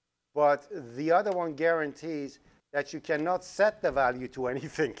 But the other one guarantees that you cannot set the value to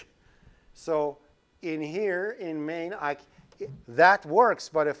anything. So in here, in main, that works.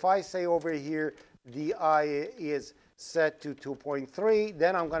 But if I say over here, the I is set to 2.3,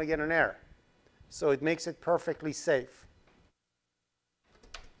 then I'm going to get an error. So it makes it perfectly safe.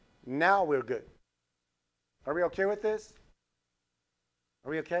 Now we're good. Are we okay with this?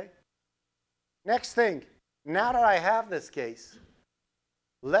 Are we okay? Next thing, now that I have this case,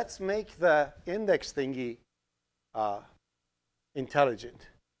 let's make the index thingy intelligent.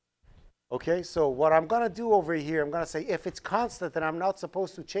 Okay, so what I'm going to do over here, I'm going to say if it's constant and I'm not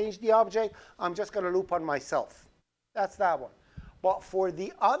supposed to change the object, I'm just going to loop on myself. That's that one. But for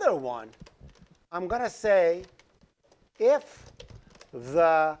the other one, I'm going to say if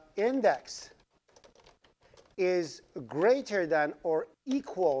the index is greater than or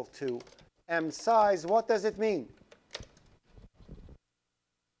equal to m size, what does it mean?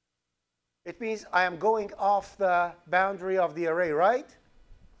 It means I am going off the boundary of the array, right?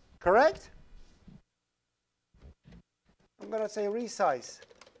 Correct? I'm going to say resize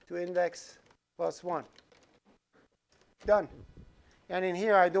to index plus 1. Done. And in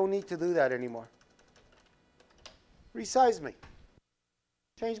here, I don't need to do that anymore. Resize me.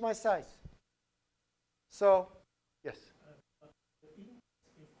 Change my size. So, yes? If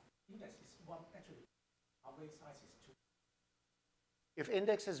index is 1, actually, array size is 2. If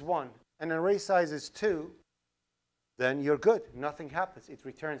index is 1 and array size is 2, then you're good. Nothing happens. It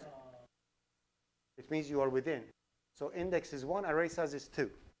returns. It means you are within. So index is 1, array size is 2.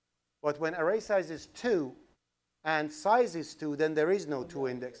 But when array size is 2 and size is 2, then there is no 2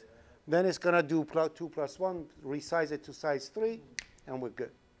 index. Then it's going to do 2 plus 1, resize it to size 3, and we're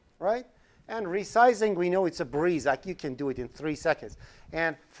good. Right? And resizing, we know it's a breeze. Like you can do it in 3 seconds.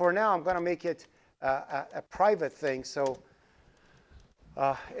 And for now, I'm going to make it a private thing. So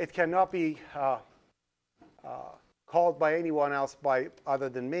it cannot be called by anyone else other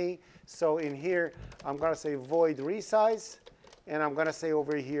than me. So in here, I'm going to say void resize. And I'm going to say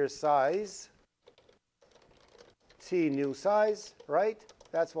over here size, t new size, right?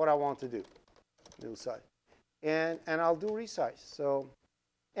 That's what I want to do, new size. And I'll do resize. So,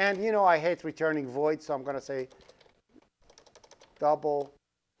 and you know I hate returning void, so I'm going to say double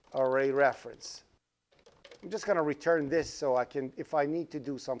array reference. I'm just going to return this so I can, if I need to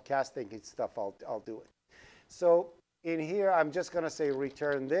do some casting and stuff, I'll do it. So in here, I'm just going to say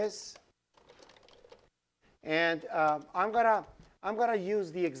return this. And I'm gonna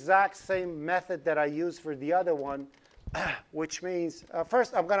use the exact same method that I used for the other one, which means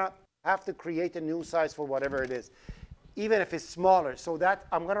first I'm gonna have to create a new size for whatever it is, even if it's smaller. So that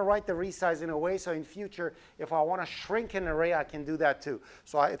I'm gonna write the resize in a way so in future, if I want to shrink an array, I can do that too.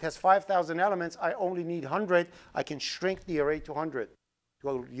 So it has 5,000 elements. I only need 100. I can shrink the array to 100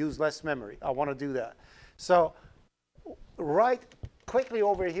 to use less memory. I want to do that. So right quickly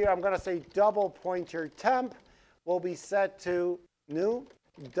over here, I'm going to say double pointer temp will be set to new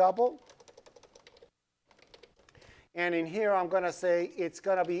double. And in here, I'm going to say it's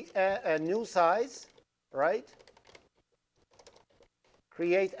going to be a new size, right?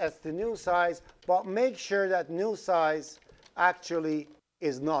 Create as the new size, but make sure that new size actually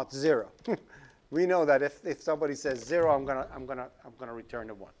is not 0. We know that if somebody says 0, I'm gonna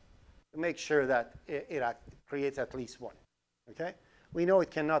return a 1. Make sure that it creates at least 1. Okay? We know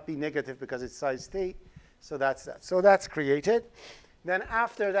it cannot be negative because it's size t, so that's that. So that's created. Then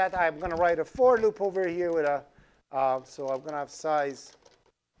after that, I'm going to write a for loop over here with a, so I'm going to have size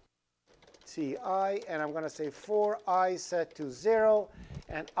ti, and I'm going to say for I set to 0,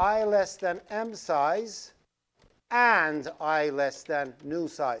 and I less than m size, and I less than new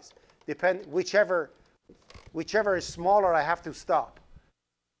size. Whichever is smaller, I have to stop.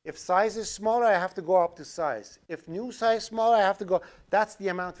 If size is smaller, I have to go up to size. If new size smaller, I have to go. That's the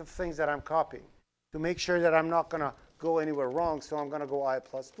amount of things that I'm copying to make sure that I'm not going to go anywhere wrong. So I'm going to go I++.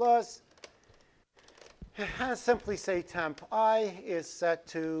 And simply say temp I is set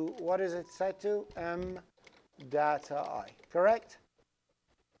to, what is it set to? M data I, correct?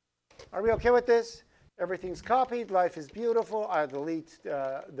 Are we OK with this? Everything's copied. Life is beautiful. I delete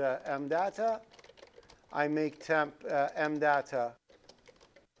the M data. I make temp M data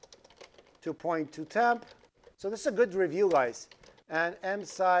to point to temp. So this is a good review, guys. And M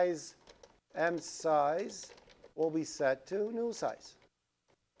size will be set to new size.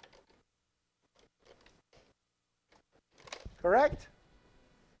 Correct?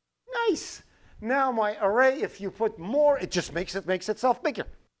 Nice. Now my array, if you put more, it just makes itself bigger.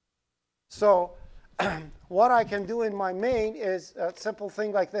 So what I can do in my main is a simple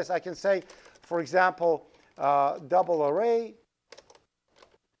thing like this. I can say, for example, double array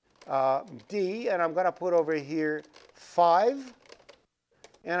D, and I'm going to put over here 5.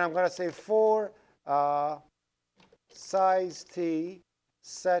 And I'm going to say for size t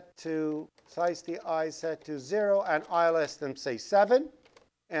set to size ti set to 0, and I less than say 7,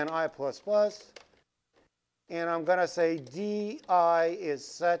 and I++. And I'm going to say di is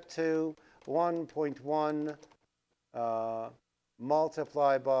set to 1.1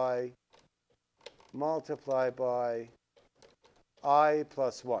 multiply by I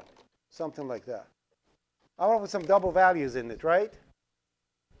plus 1, something like that. I want to put some double values in it, right?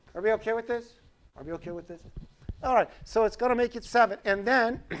 Are we okay with this? Are we okay with this? All right, so it's going to make it 7. And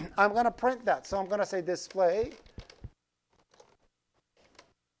then I'm going to print that. So I'm going to say display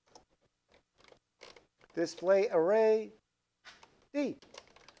array D.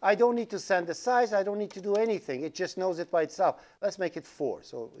 I don't need to send the size. I don't need to do anything. It just knows it by itself. Let's make it 4,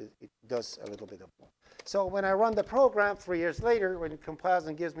 so it does a little bit of more. So when I run the program 3 years later, when it compiles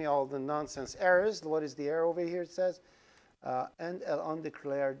and gives me all the nonsense errors, what is the error over here? It says end L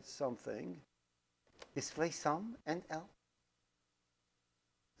undeclared something. Display sum end L.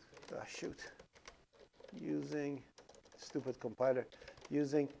 Shoot. Using stupid compiler.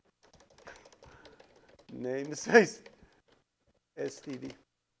 Using namespace std.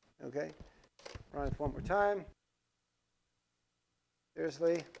 Okay. Run it one more time.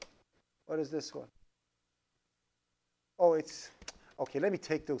 Seriously. What is this one? Oh, it's okay. Let me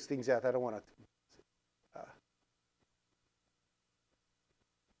take those things out. I don't want to.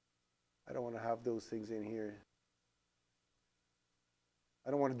 I don't want to have those things in here.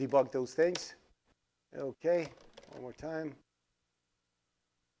 I don't want to debug those things. Okay, one more time.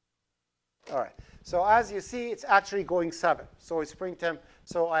 All right. So as you see, it's actually going 7. So it's spring temp.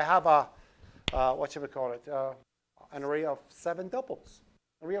 So I have a what should we call it? An array of 7 doubles.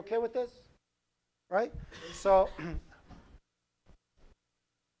 Are we okay with this? Right? So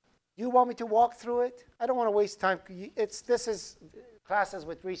you want me to walk through it? I don't want to waste time. This is classes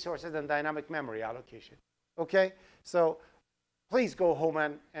with resources and dynamic memory allocation. Okay? So please go home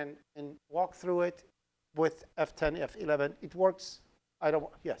and walk through it with F10, F11. It works.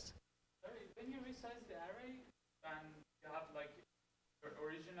 Yes? Sorry, when you resize the array, and you have like your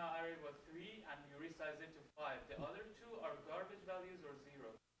original array was 3, and you resize it to 5. The other 2 are garbage values or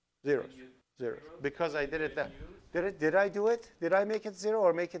 0? Zeros. Because I did it that. Did I do it? Did I make it 0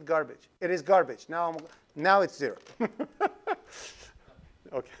 or make it garbage? It is garbage. Now it's 0.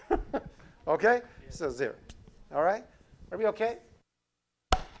 Okay. Okay? So 0. All right? Are we okay?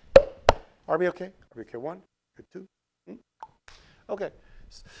 Are we okay? Are we okay? 1, 2. Okay.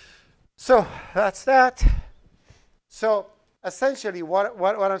 So that's that. So essentially what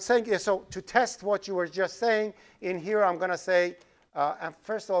I'm saying is, so to test what you were just saying, in here I'm going to say, and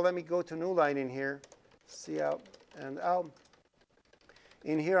first of all, let me go to new line in here. See out and out.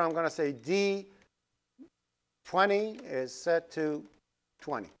 In here I'm going to say D20 is set to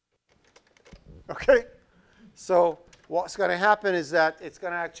 20. Okay? So what's going to happen is that it's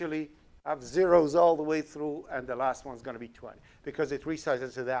going to actually have zeros all the way through, and the last one's going to be 20, because it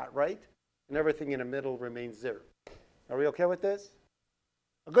resizes to that, right? And everything in the middle remains 0. Are we okay with this?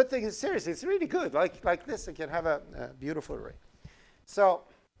 A good thing is, seriously, it's really good. Like this, it can have a beautiful array. So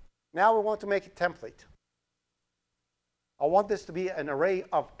now we want to make a template. I want this to be an array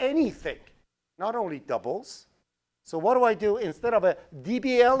of anything, not only doubles. So what do I do? Instead of a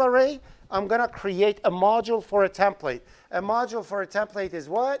DBL array, I'm going to create a module for a template. A module for a template is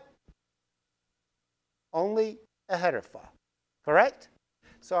what? Only a header file, correct?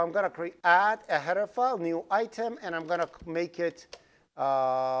 So I'm going to add a header file, new item, and I'm going to make it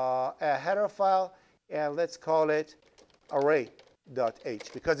a header file, and let's call it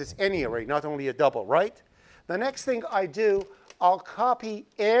array.h, because it's any array, not only a double, right? The next thing I do, I'll copy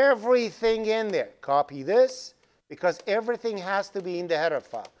everything in there. Copy this, because everything has to be in the header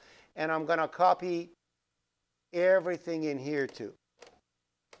file. And I'm going to copy everything in here too.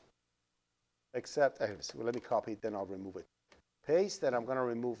 Except, let me copy it, then I'll remove it. Paste, and I'm going to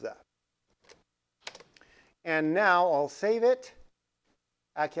remove that. And now I'll save it.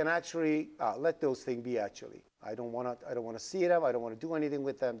 I can actually let those things be actually. I don't want to see them. I don't want to do anything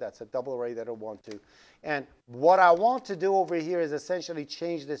with them. That's a double array that I want to. And what I want to do over here is essentially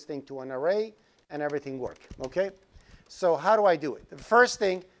change this thing to an array and everything work. Okay? So how do I do it? The first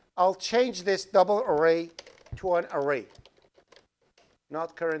thing, I'll change this double array to an array.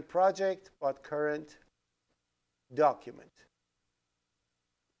 Not current project, but current document.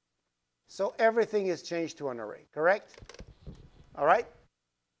 So everything is changed to an array, correct? All right?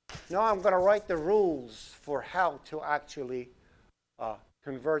 Now I'm going to write the rules for how to actually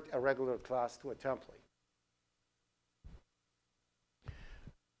convert a regular class to a template.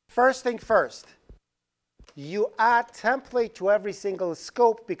 First thing first, you add template to every single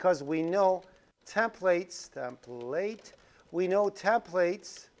scope, because we know templates, we know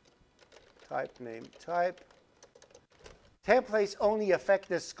templates, type name, type. Templates only affect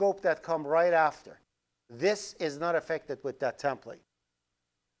the scope that come right after. This is not affected with that template.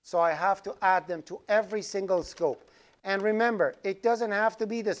 So I have to add them to every single scope. And remember, it doesn't have to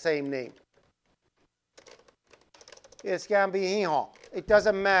be the same name. It can be Hihon. It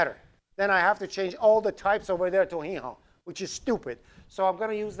doesn't matter. Then I have to change all the types over there to Hihon, which is stupid. So I'm going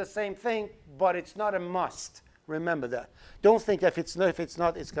to use the same thing, but it's not a must. Remember that. Don't think if it's not,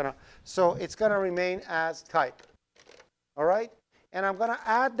 it's going to. So it's going to remain as type. All right? And I'm going to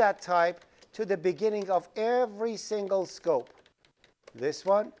add that type to the beginning of every single scope. This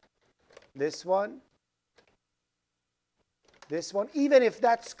one, this one, this one. Even if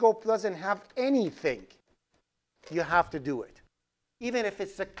that scope doesn't have anything, you have to do it. Even if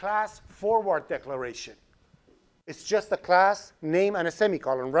it's a class forward declaration. It's just a class name and a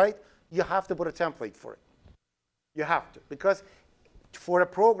semicolon, right? You have to put a template for it. You have to. Because for a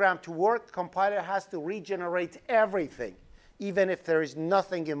program to work, the compiler has to regenerate everything, even if there is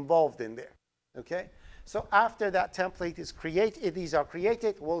nothing involved in there. Okay? So after that template is created, these are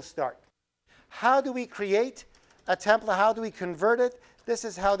created, we'll start. How do we create a template? How do we convert it? This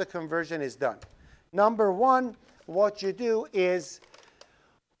is how the conversion is done. Number one, what you do is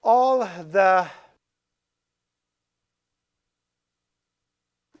all the,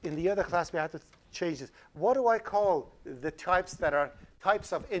 in the other class we had to change this. What do I call the types that are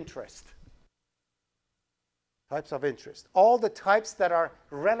types of interest? Types of interest. All the types that are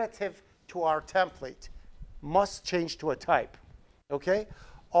relative to our template must change to a type. Okay?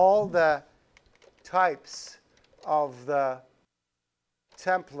 All the types of the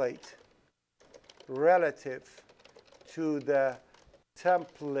template relative to the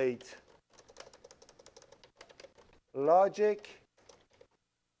template logic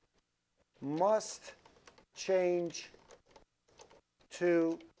must change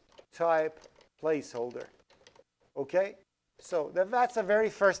to type placeholder. Okay? So that's the very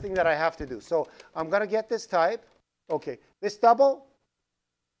first thing that I have to do. So I'm going to get this type. Okay. This double,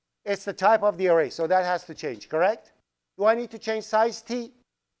 it's the type of the array. So that has to change, correct? Do I need to change size t?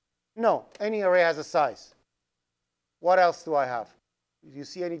 No. Any array has a size. What else do I have? Do you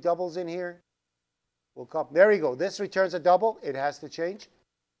see any doubles in here? We'll come. There we go. This returns a double. It has to change.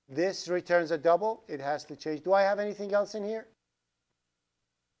 This returns a double. It has to change. Do I have anything else in here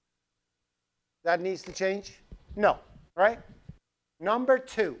that needs to change? No. Right? Number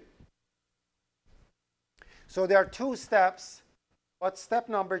two. So there are two steps, but step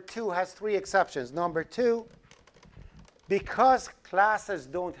number two has three exceptions. Number two, because classes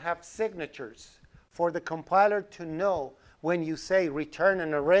don't have signatures, for the compiler to know when you say return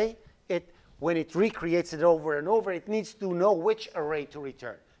an array, when it recreates it over and over, it needs to know which array to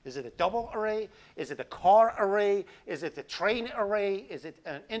return. Is it a double array? Is it a car array? Is it a train array? Is it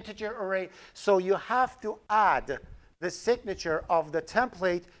an integer array? So you have to add the signature of the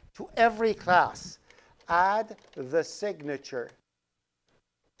template to every class. Add the signature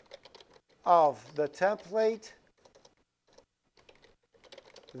of the template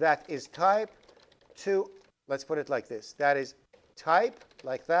that is type to, let's put it like this, that is type,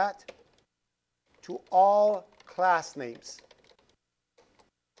 like that, to all class names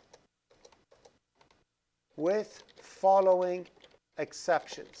with following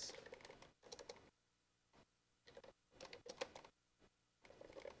exceptions.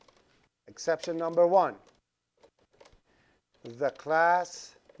 Exception number one, the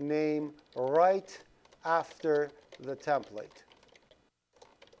class name right after the template.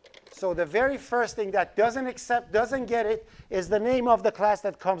 So the very first thing that doesn't get it is the name of the class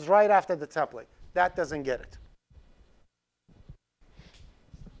that comes right after the template. That doesn't get it.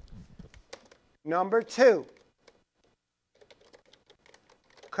 Number two,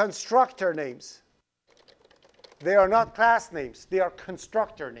 constructor names. They are not class names. They are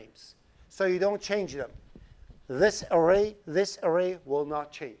constructor names. So you don't change them. This array will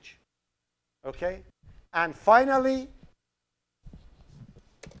not change. Okay? And finally,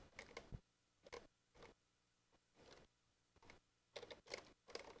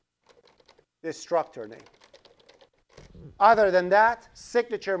 destructor name. Other than that,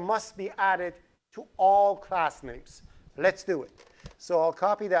 signature must be added to all class names. Let's do it. So I'll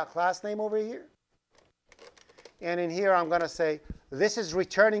copy that class name over here. And in here, I'm going to say, this is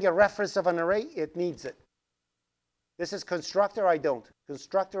returning a reference of an array. It needs it. This is constructor. I don't.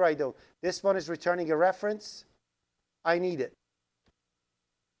 Constructor. I don't. This one is returning a reference. I need it.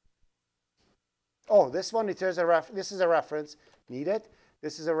 Oh, this one returns a reference. This is a reference. Need it.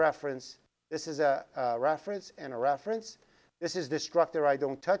 This is a reference. This is a reference and a reference. This is destructor. I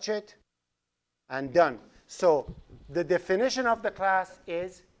don't touch it. And done. So the definition of the class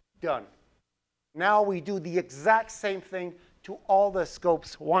is done. Now we do the exact same thing to all the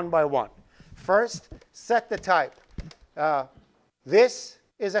scopes one by one. First, set the type. This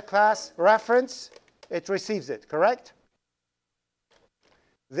is a class reference. It receives it, correct?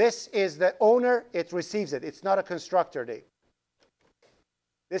 This is the owner. It receives it. It's not a constructor name.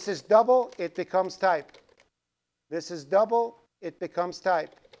 This is double. It becomes type. This is double. it becomes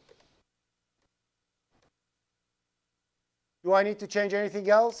type. Do I need to change anything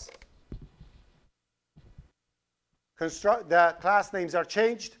else? The class names are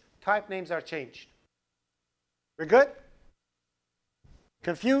changed, type names are changed. We're good?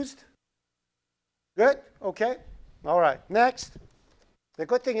 Confused? Good? Okay. All right. Next. The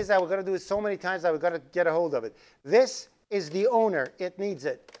good thing is that we're going to do it so many times that we've got to get a hold of it. This is the owner. It needs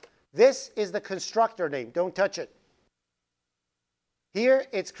it. This is the constructor name. Don't touch it. Here,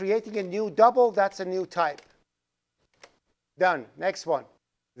 it's creating a new double. That's a new type. Done. Next one.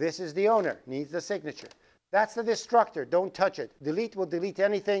 This is the owner. Needs the signature. That's the destructor. Don't touch it. Delete will delete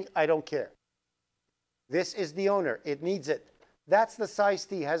anything. I don't care. This is the owner. It needs it. That's the size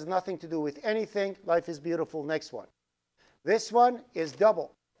T. Has nothing to do with anything. Life is beautiful. Next one. This one is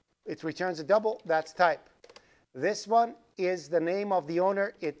double. It returns a double. That's type. This one is the name of the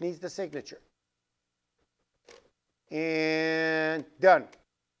owner. It needs the signature. And done.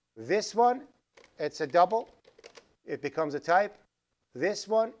 This one, it's a double. It becomes a type. This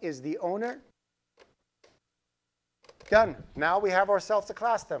one is the owner. Done. Now we have ourselves a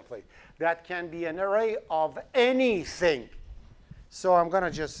class template. That can be an array of anything. So I'm going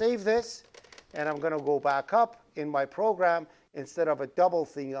to just save this, and I'm going to go back up in my program. Instead of a double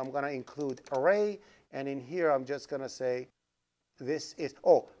thing, I'm going to include array. And in here, I'm just going to say this is,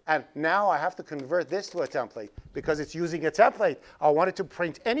 oh, and now I have to convert this to a template because it's using a template. I want it to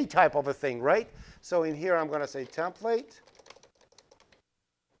print any type of a thing, right? So in here, I'm going to say template,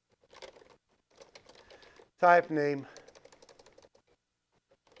 type name,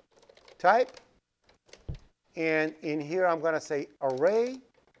 type. And in here, I'm going to say array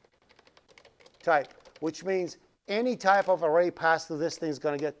type, which means any type of array passed to this thing is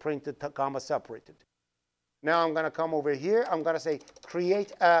going to get printed, comma separated. Now I'm going to come over here. I'm going to say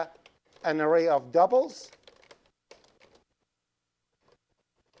create an array of doubles.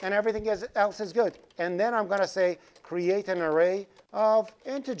 And everything else is good. And then I'm going to say create an array of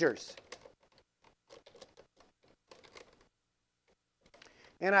integers.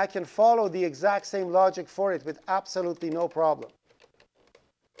 And I can follow the exact same logic for it with absolutely no problem.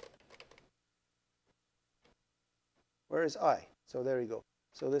 Where is I? So there you go.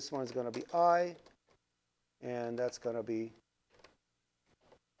 So this one's going to be I. And that's going to be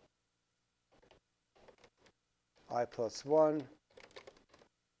I plus 1.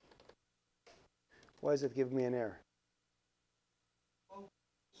 Why is it giving me an error?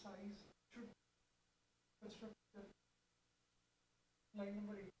 Size should construct line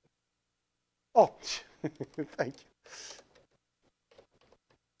number 8. Oh, thank you.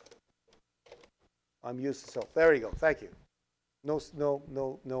 I'm used to so. There you go. Thank you. No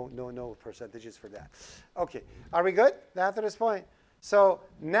percentages for that. Okay, are we good down to this point? So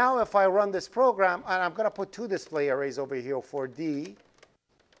now if I run this program, and I'm going to put two display arrays over here for D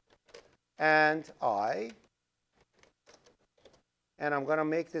and I, and I'm going to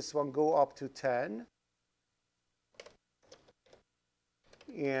make this one go up to 10.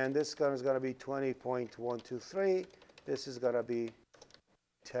 And this one is going to be 20.123. This is going to be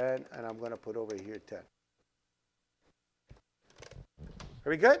 10, and I'm going to put over here 10. Are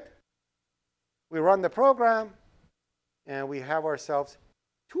we good? We run the program, and we have ourselves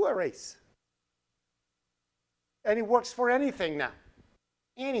two arrays. And it works for anything now.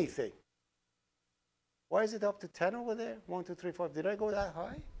 Anything. Why is it up to 10 over there? 1, 2, 3, 4. Did I go that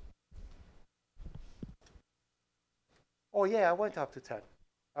high? Oh, yeah, I went up to 10.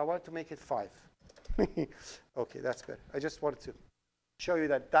 I want to make it 5. Okay, that's good. I just wanted to show you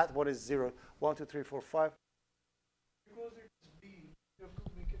that that one is 0. 1, 2, 3, 4, 5. Because it's B, you have to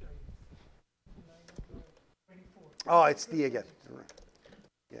make it 24. Oh, it's D again.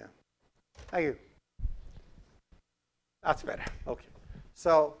 Yeah. Thank you. That's better. Okay.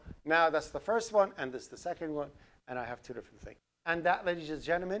 So now that's the first one, and this is the second one, and I have two different things. And that, ladies and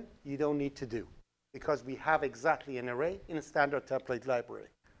gentlemen, you don't need to do because we have exactly an array in a standard template library.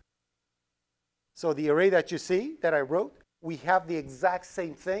 So the array that you see that I wrote, we have the exact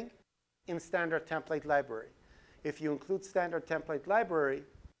same thing in standard template library. If you include standard template library,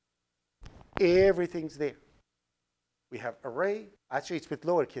 everything's there. We have array. Actually, it's with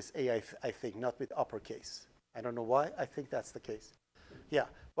lowercase a, I think, not with uppercase. I don't know why. I think that's the case. Yeah,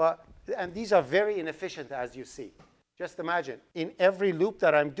 but, and these are very inefficient, as you see. Just imagine, in every loop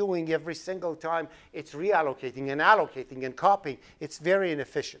that I'm doing, every single time, it's reallocating and allocating and copying. It's very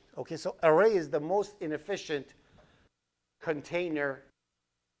inefficient. Okay, so array is the most inefficient container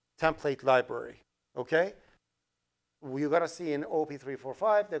template library. Okay, you're going to see in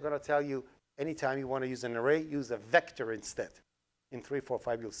OOP244NAA, they're going to tell you anytime you want to use an array, use a vector instead. In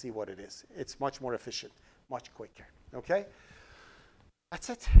 345, you'll see what it is. It's much more efficient, much quicker. Okay. That's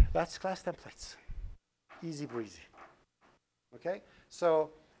it. That's class templates. Easy breezy. Okay?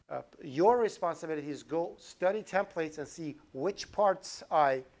 So your responsibility is go study templates and see which parts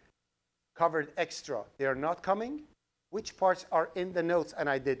I covered extra. They are not coming. Which parts are in the notes and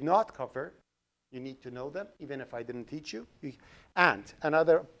I did not cover. You need to know them, even if I didn't teach you. And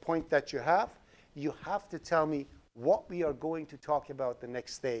another point that you have to tell me what we are going to talk about the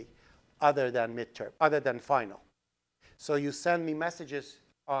next day other than midterm, other than final. So you send me messages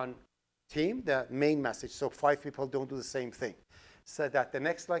on team, the main message, so 5 people don't do the same thing. So that the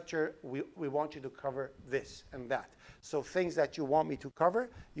next lecture, we want you to cover this and that. So things that you want me to cover,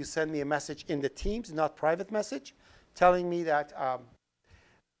 you send me a message in the Teams, not private message, telling me that,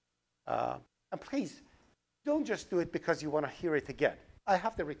 and please, don't just do it because you want to hear it again. I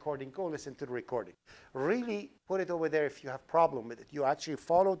have the recording. Go listen to the recording. Really put it over there if you have problem with it. You actually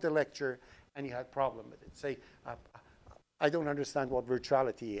followed the lecture and you had problem with it. Say, I don't understand what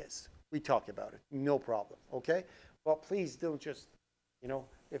virtuality is. We talk about it. No problem. Okay? But please don't just,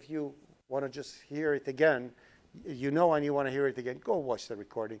 if you want to just hear it again, and you want to hear it again, go watch the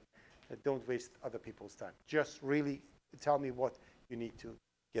recording. Don't waste other people's time. Just really tell me what you need to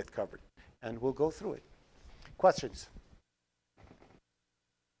get covered. And we'll go through it. Questions?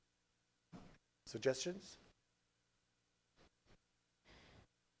 Suggestions?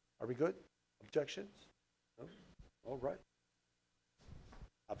 Are we good? Objections? No? All right.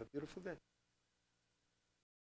 Have a beautiful day.